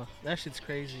alcoholic, bro. That shit's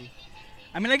crazy.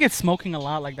 I mean, I get smoking a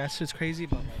lot, like that shit's crazy,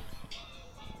 but like,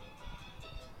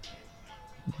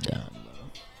 Damn, bro.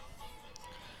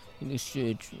 This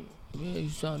shit,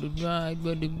 it sounded right,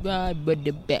 but the vibe, but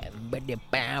the bam, but the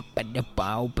bam, but the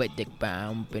bow, but the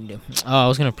bam, but the. Oh, I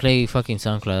was gonna play fucking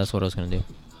SoundCloud. That's what I was gonna do.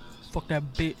 fuck that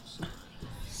bitch.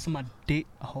 It's my dick,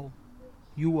 hoe.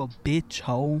 You a bitch,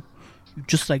 hoe. You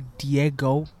just like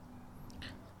Diego.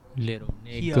 Little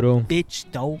He a negro. bitch,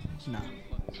 though. Nah.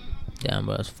 Damn,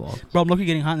 bro, that's fuck. Bro, I'm looking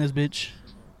getting hot in this bitch.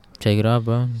 Take it off,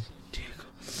 bro.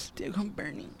 Diego, I'm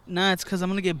burning. Nah, it's because I'm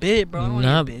gonna get bit, bro. I don't wanna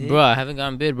Nah, get bit. bro, I haven't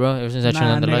gotten bid, bro. Ever since I turned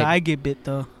Nah, on the nigga, light. I get bit,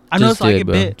 though. I Just noticed do I it, get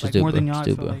bro. bit, Just like do it, more bro. than y'all, Just I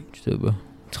do it, feel bro. like. Just do it, bro.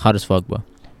 It's hot as fuck, bro.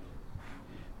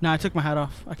 Nah, I took my hat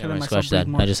off. I Yeah, can't let man, myself scratch that.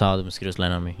 breathe more. I just saw the mosquitoes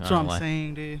land on me. I That's don't what know I'm why.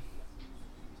 saying, dude.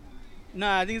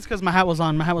 Nah, I think it's because my hat was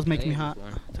on. My hat was making me hot.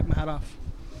 Took my hat off.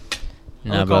 I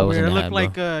Nah, look bro, I all wasn't weird. I that,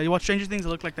 look bro. like, you watch Stranger Things? I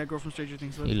look like that girl from Stranger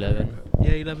Things. Look. 11.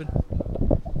 Yeah, 11.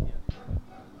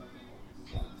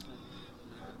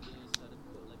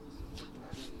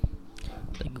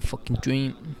 Like a fucking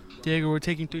dream. Diego, we're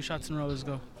taking 3 shots in a row. Let's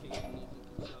go.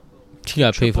 You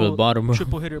gotta pay for the Triple- bottle, bro.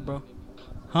 Triple hitter, bro.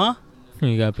 Huh?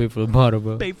 You gotta pay for the bottle,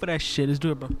 bro. Pay for that shit. Let's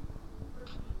do it, bro.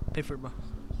 Pay for it, bro.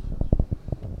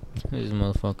 This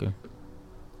motherfucker.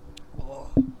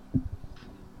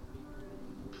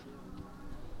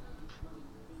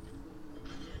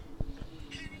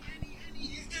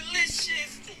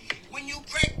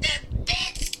 crack that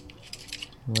bitch.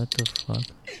 What the fuck?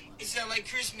 It sound like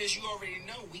Christmas. You already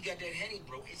know. We got that Henny,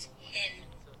 bro. It's Henny.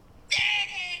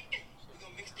 We're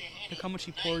gonna mix that Henny Look how much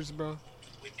he pours, bro.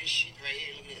 with this shit right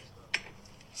here. Look at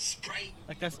this. Sprite.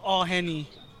 Like that's all Henny.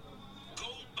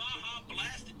 Gold Baja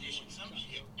Blast Edition. Some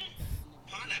shit.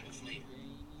 Pineapple flavor.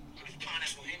 It's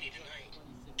pineapple Henny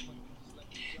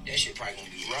tonight. That shit probably gonna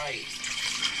be right.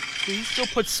 Dude, he still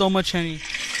puts so much Henny.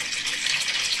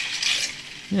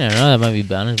 Yeah, I don't know. That might be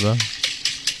balanced, bro.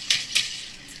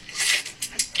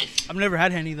 I've never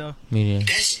had Henny though. Media. That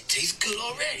shit tastes good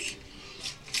already.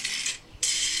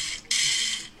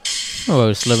 Oh,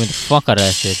 we're slumming the fuck out of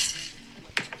that shit.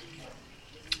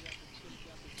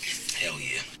 Hell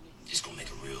yeah. Just gonna make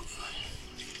it real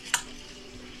good.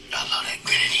 I love that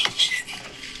grenadine shit.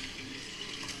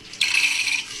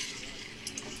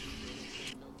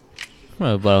 What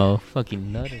about a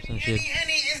fucking nut or some shit?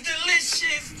 Henny is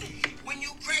delicious. When you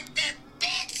crack that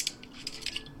bitch.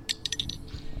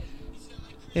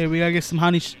 Hey, we gotta get some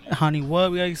honey.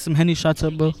 What? We gotta get some Henny shots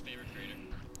up, bro.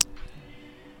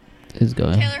 This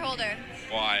guy. Taylor Holder.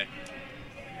 Why?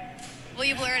 Will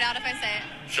you blur it out if I say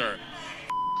it? Sure.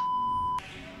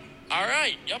 All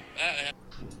right. Yep.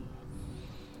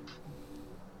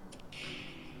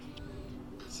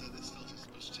 So this filter's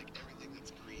supposed to take everything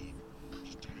that's green,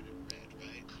 just turn it red,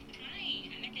 right?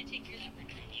 Right. I'm not gonna take your leopard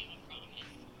from you, I promise.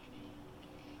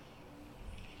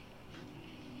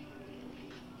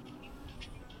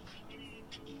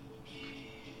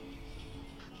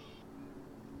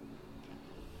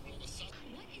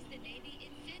 What is the Navy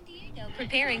in San Diego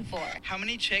preparing for? How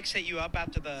many chicks hit you up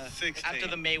after the 16.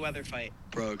 Mayweather fight?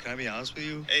 Bro, can I be honest with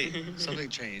you? Hey, something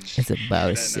changed. It's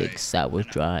about a That 6-hour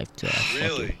drive to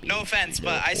Really? No offense,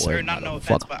 but I Or or not no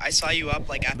offense, but I saw you up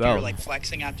like after you Bro. were like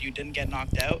flexing after you didn't get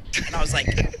knocked out, and I was like,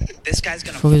 this guy's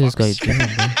gonna What the fuck fuck is this guy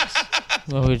doing,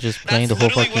 bro? Well, we're just playing the whole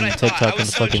literally fucking what I thought. TikTok I and was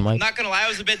the so fucking mic. not gonna lie, I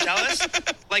was a bit jealous.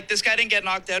 Like this guy didn't get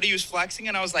knocked out, he was flexing,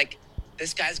 and I was like,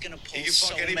 this guy's gonna pull You can so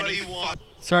fuck anybody many you want.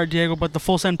 Sorry, Diego, but the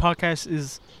Full Send podcast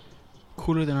is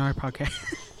cooler than our podcast.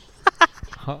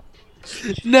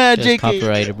 Nah, Just JK.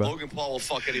 copyrighted, bro. Logan Paul will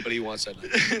fuck anybody he wants.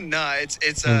 Nah, it's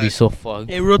It's gonna be so fucked.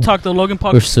 Hey, real talk though, Logan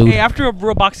Paul. We're sued. Hey, after a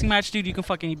real boxing match, dude, you can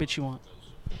fuck any bitch you want.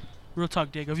 Real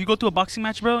talk, Diego. If you go to a boxing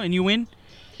match, bro, and you win,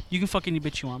 you can fuck any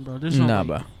bitch you want, bro. There's no Nah, way.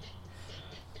 bro.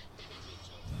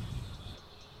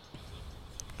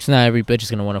 It's not every bitch is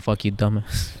gonna wanna fuck you,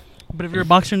 dumbass. But if you're a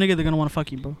boxer, nigga, they're gonna wanna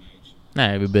fuck you, bro.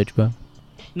 Not every bitch, bro.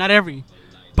 Not every,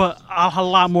 but a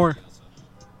lot more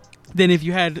than if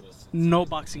you had no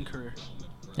boxing career.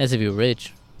 That's if you're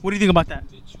rich. What do you think about that?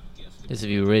 That's if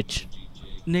you're rich.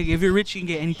 Nigga, if you're rich, you can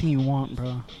get anything you want,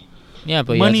 bro. Yeah,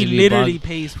 but Money you have to be literally box-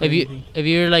 pays for If you anything. if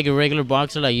you're like a regular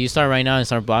boxer, like you start right now and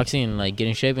start boxing and like get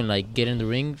in shape and like get in the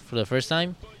ring for the first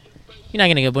time, you're not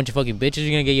gonna get a bunch of fucking bitches.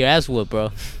 You're gonna get your ass whooped,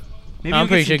 bro. Maybe I'm you'll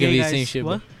pretty get sure some it could be gay the same guys. shit,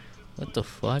 What? bro. What the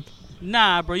fuck?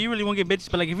 Nah, bro, you really won't get bitches.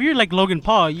 But like, if you're like Logan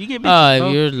Paul, you get bitches, Oh, bro.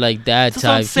 if you're like that That's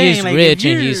what I'm type, saying, he's like, if rich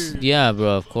and he's you're- yeah, bro.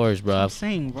 Of course, That's what bro. I'm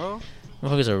saying, bro.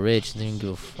 Motherfuckers are rich. They don't give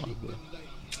a fuck, bro.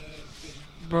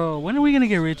 Bro, when are we gonna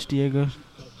get rich, Diego?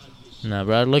 Nah,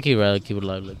 bro. Lucky, rather keep it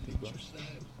alive, like this, bro.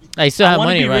 I still I have want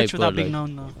to money, be right? rich without But being like,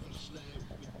 known,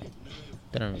 though.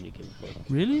 they don't really give a fuck.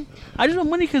 Really? I just want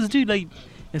money because, dude, like,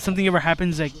 if something ever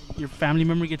happens, like your family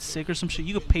member gets sick or some shit,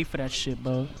 you could pay for that shit,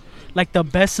 bro. Like the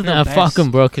best of the Nah, best. fuck him,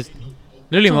 bro. Cause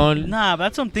literally, So- man. Nah, but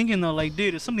that's what I'm thinking though. Like,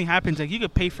 dude, if something happens, like you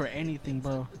could pay for anything,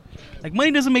 bro. Like,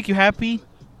 money doesn't make you happy,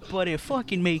 but it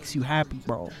fucking makes you happy,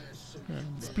 bro.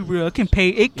 Let's be real. It can pay.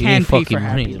 It You can need pay fucking for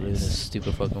money to live in happiness. this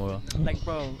stupid fucking world. Like,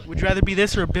 bro, would you rather be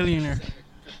this or a billionaire?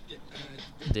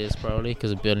 This probably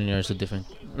because a billionaire is a different.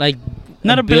 Like,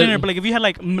 Not a bill- billionaire, but like if you had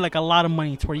like like a lot of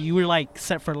money to where you were like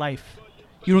set for life.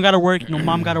 You don't gotta work. No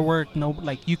mom gotta work. No,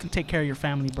 like you can take care of your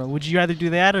family, bro. Would you rather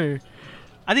do that or?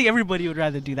 I think everybody would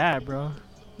rather do that, bro.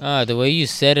 The way you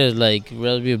said it, like,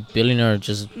 rather be a billionaire, or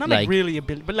just Not like, like really a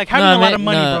billion, but like No, having I a lot meant- of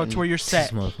money, no, bro, to where you're this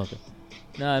set. motherfucker.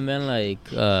 No, I meant like,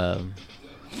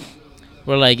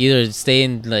 we're like either stay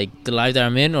in like the life that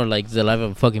I'm in or like the life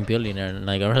of a fucking billionaire. And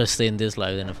like I'd rather stay in this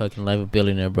life than a fucking life of a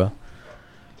billionaire, bro.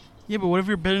 Yeah, but what if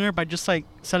you're a billionaire by just like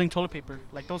selling toilet paper,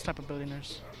 like those type of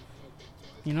billionaires?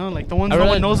 You know, like the ones I no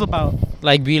rather- one knows about.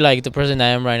 Like be like the person I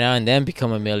am right now and then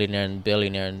become a millionaire and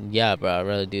billionaire. And yeah, bro, I'd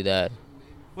rather do that.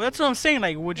 Well, that's what I'm saying.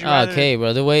 Like, would you rather? Okay,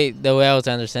 bro. The way I was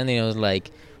understanding it was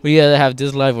like, we either have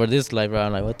this life or this life, bro.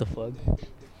 I'm like, what the fuck?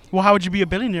 Well, how would you be a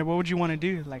billionaire? What would you want to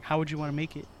do? Like, how would you want to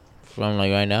make it? From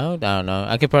like right now, I don't know.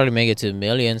 I could probably make it to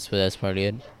millions, but that's probably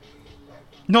it.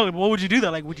 No, what would you do?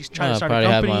 That like, would you try to I'll start a probably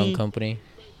have company? my own company.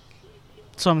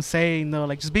 So I'm saying though,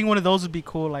 like just being one of those would be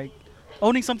cool. Like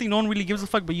owning something no one really gives a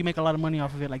fuck, but you make a lot of money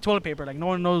off of it. Like toilet paper, like no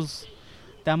one knows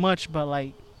that much, but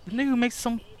like the nigga who makes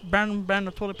some random brand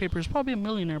of toilet paper is probably a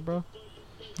millionaire, bro.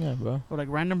 Yeah, bro. Or like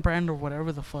random brand or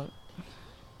whatever the fuck.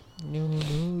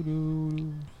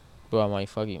 Bro,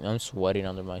 I'm sweating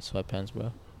under my sweatpants,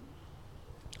 bro.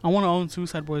 I want to own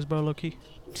Suicide Boys, bro, low key.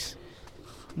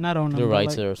 Not own them. The but, rights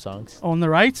like, to their songs. own the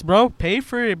rights, bro. Pay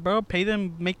for it, bro. Pay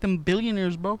them, make them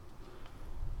billionaires, bro.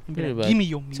 And be Yeah, like, but give me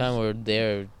your music. Time we're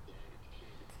there,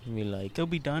 be like, They'll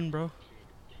be done, bro.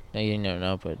 no, you never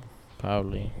know, but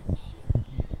probably.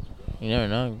 You never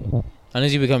know.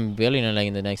 Unless you become a billionaire like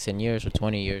in the next 10 years or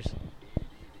 20 years.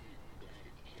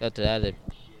 After that,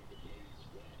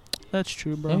 That's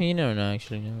true, bro. I mean, you never know,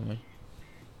 actually. Never mind.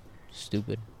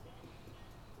 Stupid.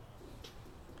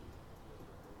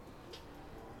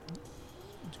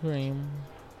 Scream.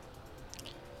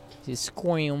 Just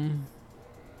scream.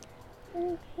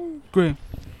 Great.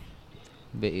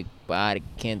 Big body,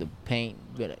 candle paint,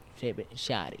 better shape it,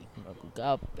 shoddy. Woke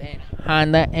up and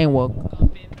Honda and woke up.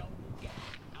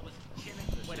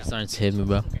 Starting to hit me,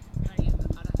 bro.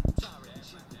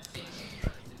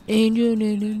 Angel,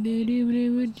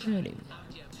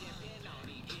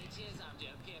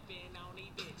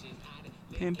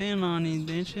 Pimpin' on these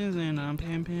bitches and I'm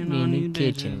pimping In on the these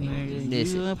kitchen, bitches. Nigga,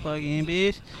 listen. you a fucking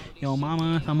bitch. Your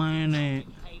mama, somebody that.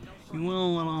 You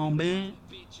want on bed?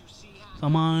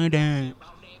 Somebody that.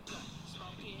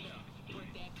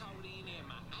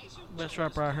 Best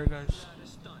rapper I heard, guys.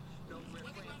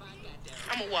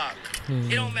 I'ma walk.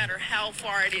 It don't matter how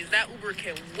far it is. That Uber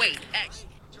can wait. Actually.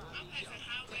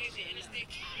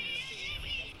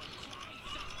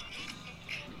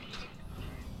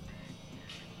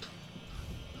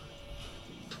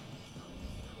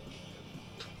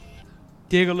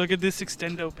 Diego, look at this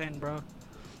extendo pen, bro.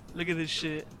 Look at this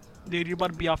shit. Dude, you're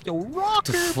about to be off your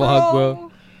rocker, the fuck,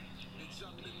 bro?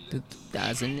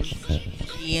 2000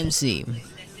 EMC.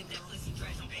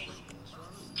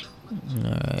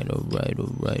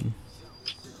 Alright.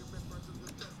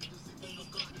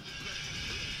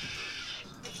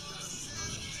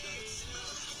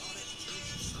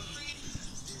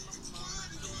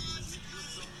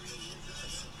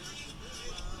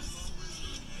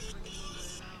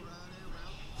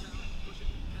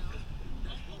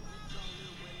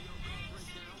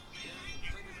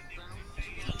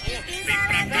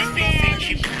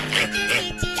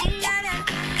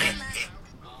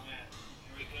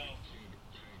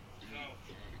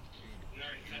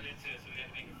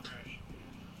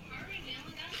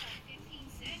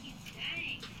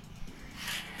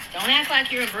 Don't act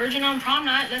like you're a virgin on prom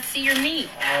night. Let's see your meat.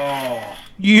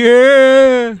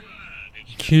 Yeah.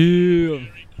 Kill.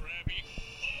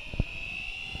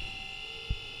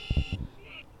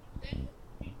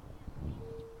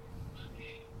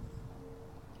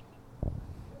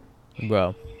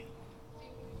 Bro.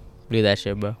 Look at that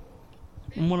shit, bro.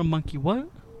 I want a monkey. What?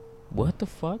 What the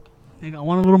fuck? Nigga, I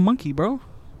want a little monkey, bro.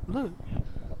 Look.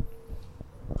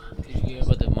 Did you hear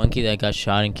about the monkey that got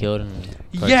shot and killed?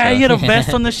 Yeah, he had a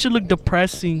vest on. That shit looked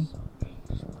depressing.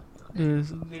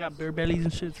 They got bare bellies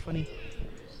and shit. It's funny.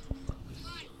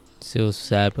 Still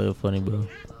sad, but funny, bro.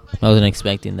 I wasn't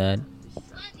expecting that.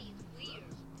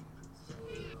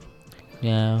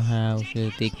 Now, how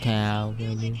should the cow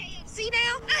really? See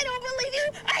now? I don't believe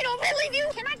you. I don't believe you.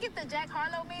 Can I get the Jack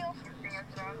Harlow meal?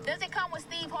 Does it come with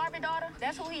Steve Harvey, daughter?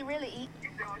 That's who he really eat.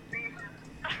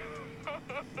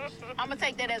 I'm gonna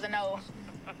take that as a no.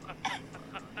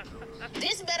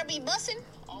 This better be bussin'.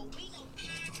 Oh, we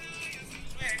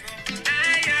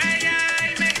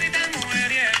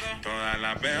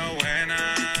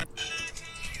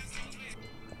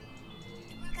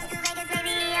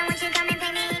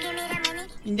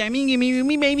Give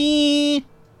me, baby.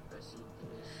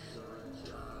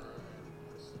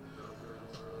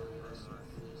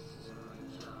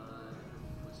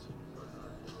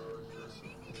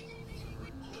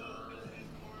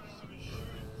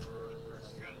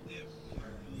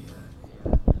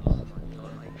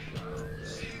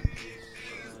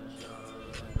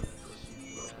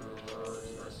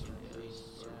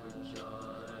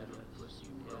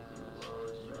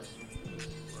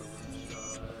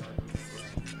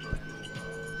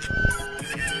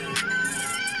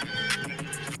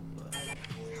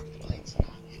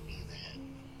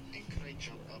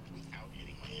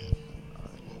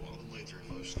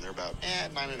 They're about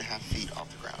 9.5 feet off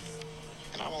the ground.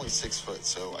 And I'm only 6 foot,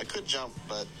 so I could jump,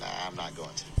 but I'm not going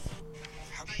to.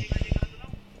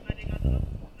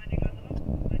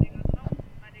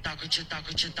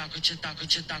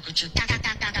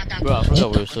 Bro, I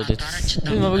forgot we were so this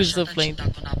motherfucker's still playing.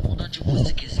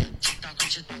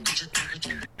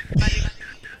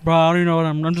 Bro, I don't even know what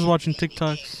I'm just watching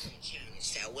TikToks.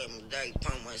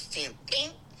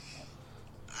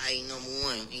 Alright, number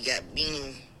 1, we got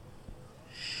Beanie.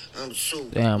 Number 2,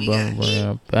 Damn, we bro, got I'm running It. out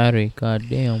of battery.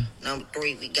 Goddamn. Number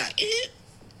 3, we got It.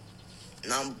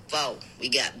 Number 4, we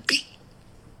got B.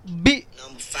 B.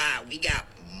 Number 5, we got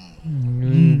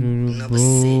Number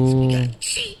 6, we got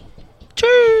Chi.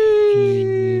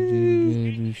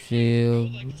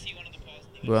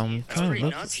 Bro, I'm That's trying pretty to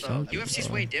look nuts, for though. something. UFC's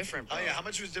bro. way different, bro. Oh yeah, how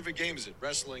much was different games? Is it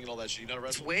wrestling and all that shit? You know, It's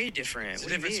wrestling. way different. It's a What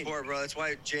do you different mean? sport, bro. That's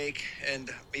why Jake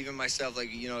and even myself,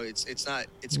 like, you know, it's not,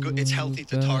 it's good, it's healthy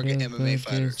to target MMA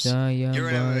fighters. You're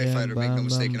an MMA fighter, make no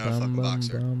mistake, you're not a fucking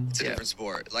boxer. It's a different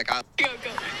sport. Like,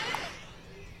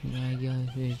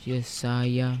 Yes,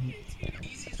 Saya.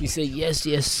 You say yes,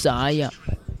 Saya.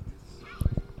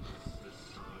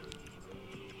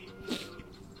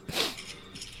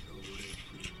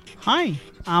 Hi,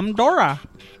 I'm Dora.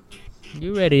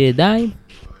 You ready to die?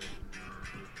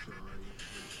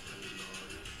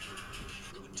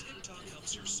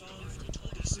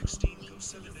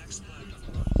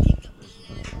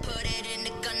 Put it in the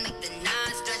gun, make the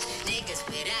nine stretch. Niggas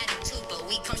with attitude, but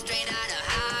we come straight out of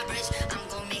Highbridge. I'm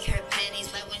gonna make her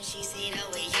panties wet when she see the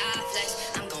way I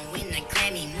flex. I'm gonna win the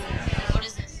Grammy. What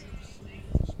is this?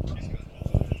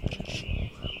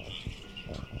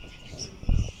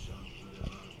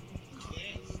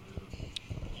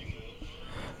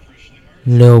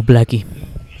 Lil Blackie.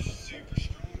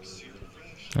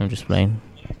 I'm just playing.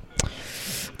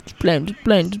 Just playing.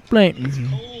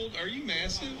 Cold? Are you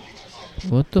massive?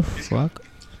 What the fuck?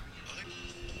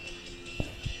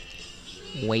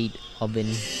 Weight oven.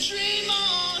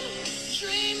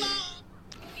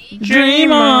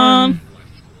 Dream on.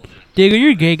 Diego,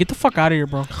 you're gay. Get the fuck out of here,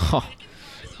 bro. Oh,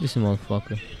 this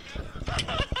motherfucker.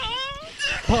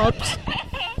 Pops.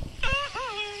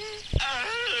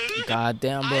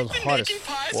 Goddamn, bro, it's hard as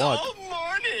fuck.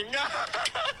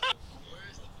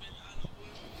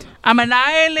 I'm an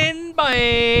island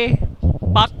boy.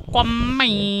 Fuck on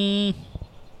me.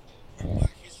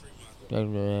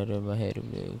 My head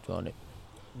on it.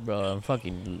 Bro, I'm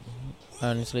fucking.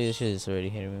 Honestly, this shit is already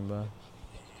hitting me, bro.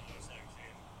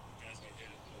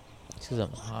 It's 'cause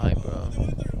I'm high,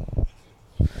 bro.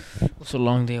 It's a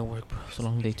long day at work, bro. It's a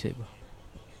long day too,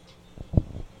 bro.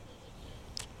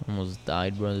 Almost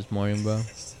died, bro, this morning, bro.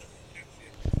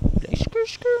 Like, skr,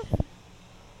 skr.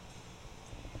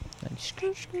 Like,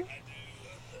 skr, skr.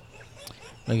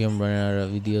 Like, I'm running out of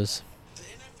videos.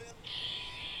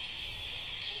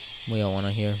 What y'all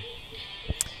wanna hear?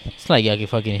 It's like y'all can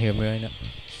fucking hear me right now.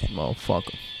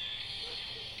 Motherfucker.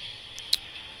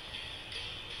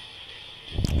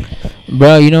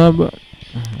 Bro, you know what, bro?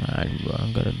 Alright, bro,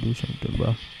 I gotta do something,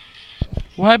 bro.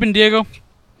 What happened, Diego?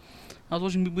 I was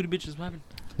watching Big Booty Bitches. What happened?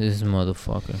 This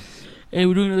motherfucker. Hey,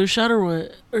 we're doing another shot or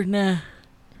what? Or nah?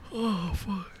 Oh,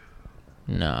 fuck.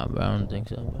 Nah, bro, I don't think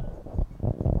so, bro.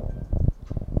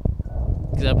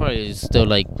 Cause I probably still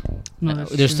like. No,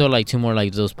 that's there's true. still like 2 more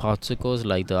like those popsicles,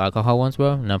 like the alcohol ones,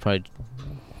 bro. And I'll probably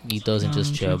eat those and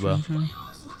just chill, bro.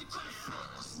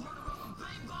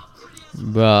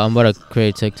 Bro, I'm about to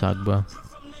create TikTok, bro.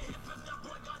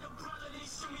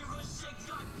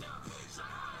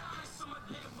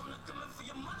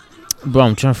 Bro,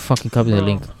 I'm trying to fucking copy the Bro.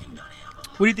 link.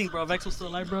 What do you think, bro? Vexel's still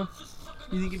alive, bro?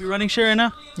 You think he'd be running shit right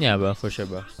now? Yeah, bro, for sure,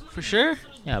 bro. For sure?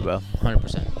 Yeah, bro,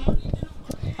 100%.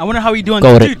 I wonder how he do on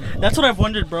Go with TikTok. Dude, that's what I've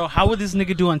wondered, bro. How would this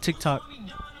nigga do on TikTok?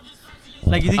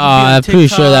 Like, you think he'd be on I'm pretty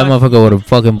sure that TikTok? motherfucker would have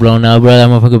fucking blown up, bro. That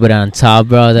motherfucker would been on top,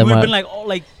 bro. That Would've mo- been like, oh,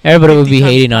 like everybody would 50 be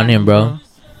times hating on him, bro.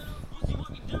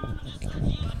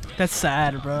 That's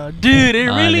sad, bro. Dude, it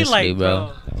really Honestly, like,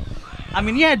 bro. I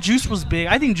mean, yeah, Juice was big.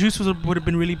 I think Juice would have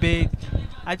been really big.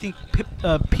 I think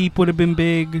Peep would have been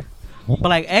big. But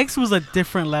like X was a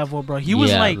different level, bro. He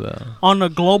was Yeah, like bro. on a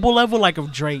global level, like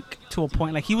of Drake to a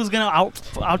point. Like he was gonna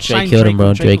outshine Drake killed him, bro.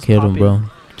 when Drake was killed him, popping. bro.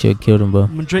 Drake killed him, bro.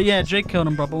 When Drake killed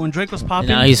him, bro. But when Drake was popping,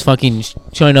 Now he's fucking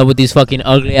showing up with these fucking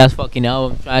ugly ass fucking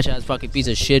album, trash ass fucking piece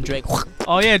of shit, Drake.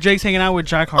 oh yeah, Drake's hanging out with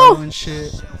Jack Harlow and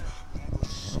shit.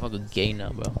 Fucking gay now,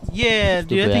 bro. Yeah,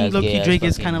 dude. I Stupid think ass, low-key gay ass Drake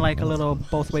is fucking- kind of like a little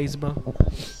both ways, bro.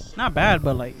 Not bad,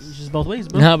 but like it's just both ways,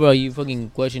 bro. Nah, bro, you fucking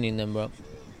questioning them, bro.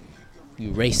 You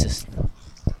racist.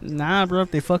 Nah, bro. If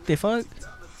they fuck, they fuck.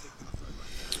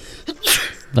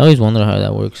 I always wonder how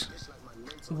that works.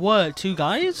 What? 2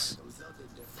 guys?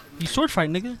 You sword fight,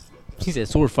 nigga. He said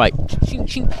sword fight. Ching,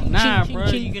 ching, ching, Nah, ching, bro.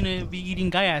 ching. You're gonna be eating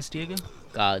guy ass, Diego.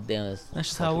 God damn it. That's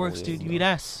just how it works, dude. You eat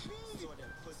ass.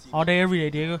 All day, every day,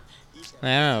 Diego. I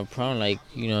don't have a problem, like,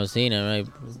 you know, seeing it, right?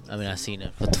 I mean, I seen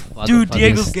it. What the fuck? Dude, fucking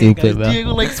Diego's gay, stupid, guys. bro.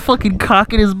 Diego likes fucking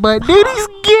cock in his butt. Dude, he's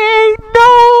gay.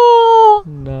 No.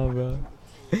 No, bro.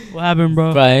 What happened,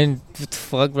 bro? Brian, what the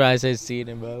fuck, bro? I said seeing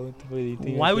it, bro. What the fuck do you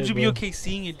think? Why I would said, you be bro? okay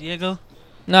seeing it, Diego?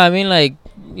 No, I mean like,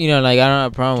 you know, like I don't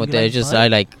have a problem Do with you that. like It's just butt? I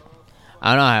like, I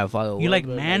don't know how to follow. You like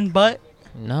man butt?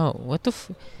 No, what the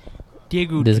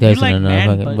Diego, This do you guy's like in another man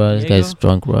fucking butt, bro. This Diego? guy's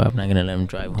drunk, bro. I'm not gonna let him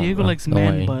drive home. Diego bro. likes Don't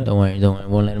man worry, butt. Don't worry.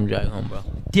 Won't let him drive home, bro.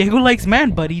 Diego likes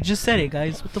man butt. He just said it,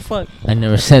 guys. What the fuck? I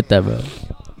never said that, bro.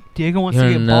 Diego wants You're to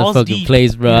in get another balls fucking deep.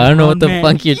 place, bro. in I his don't know what own the man.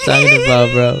 fuck you're talking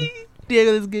about, bro.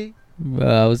 Diego is gay. Bro,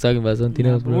 I was talking about something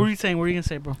else, What were bro. you saying? What were you gonna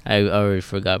say, bro? I already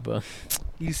forgot, bro.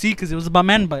 You see, because it was about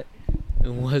man butt. It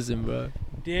wasn't, bro.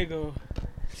 Diego,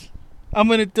 I'm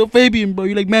gonna tell Fabian, bro.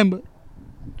 You like man butt?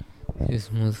 This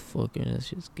motherfucker, that's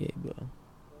just gay, bro.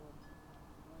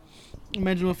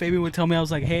 Imagine what Fabian would tell me. I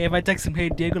was like, hey, if I text him, hey,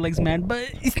 Diego likes man butt.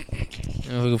 We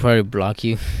could probably block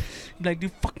you. Like,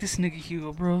 dude, fuck this nigga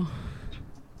Hugo, bro.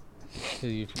 'Cause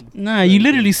you- Nah, you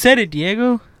literally said it,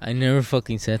 Diego. I never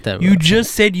fucking said that, bro. You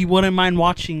just said you wouldn't mind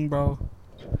watching, bro.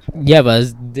 Yeah, but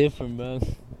it's different, bro.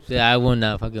 Yeah, I will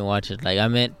not fucking watch it. Like, I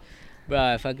meant, bro,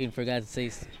 I fucking forgot to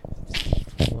say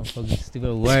one fucking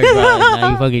stupid word, bro.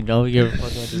 Now you fucking know you're fucking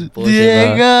with this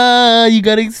bullshit, bro. Diego, you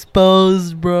got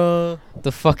exposed, bro. What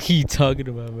the fuck are you talking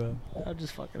about, bro? I'm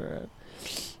just fucking around.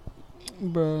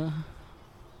 Bro.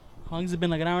 How long has it been?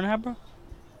 Like an hour and a half, bro?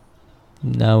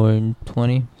 Now we're in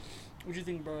 20. What you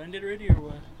think, bro? Ended already or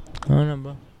what? I don't know,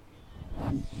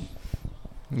 bro.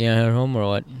 Yeah, her home or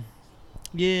what?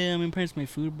 Yeah, I mean, parents made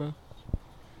food, bro.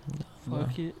 Bro.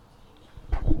 Fuck it.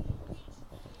 I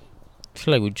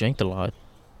feel like we drank a lot.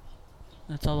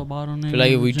 That's all the bottleneck. I feel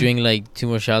like if we drink like 2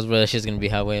 more shots, bro, that shit's gonna be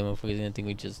halfway. Motherfuckers gonna think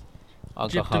we just Gypped 'em,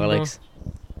 bro. alcoholics.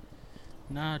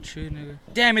 Nah, true, nigga.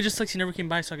 Damn, it just sucks you never came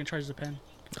by so I can charge the pen.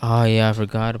 Oh yeah, I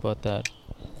forgot about that.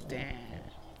 Damn.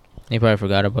 He probably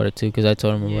forgot about it too, because I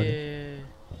told him about it.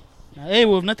 Yeah. Nah, hey,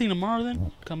 well, if nothing tomorrow,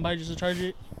 then come by just to charge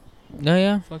it. No,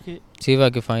 yeah. Fuck it. See if I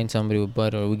can find somebody with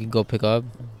butt, or we can go pick up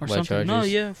Or by something. chargers. No,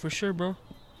 yeah, for sure, bro.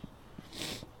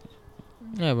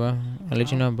 Yeah, bro. I'll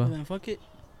let you know, bro. Then fuck it.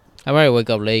 I probably wake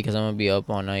up late because I'm gonna be up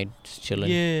all night just chilling.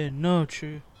 Yeah, no,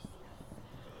 true.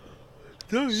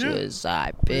 No,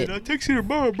 Suicide I'll bit. text you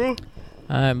tomorrow, bro.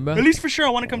 Alright, bro. At least for sure, I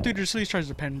want to come through just at least charge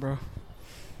the pen, bro.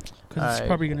 Because it's Alright.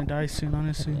 probably going to die soon,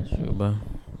 honestly. Sure, bro.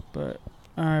 But,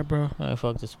 alright, bro. Alright,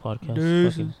 fuck this podcast.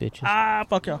 Deuces. Fucking bitches. Ah,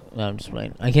 fuck y'all. No, I'm just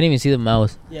playing. I can't even see the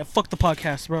mouse. Yeah, fuck the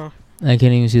podcast, bro. I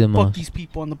can't even see the Fuck mouse. these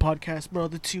people on the podcast, bro.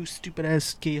 The two stupid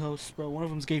ass gay hosts, bro. One of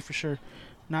them's gay for sure.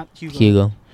 Not Hugo. Hugo.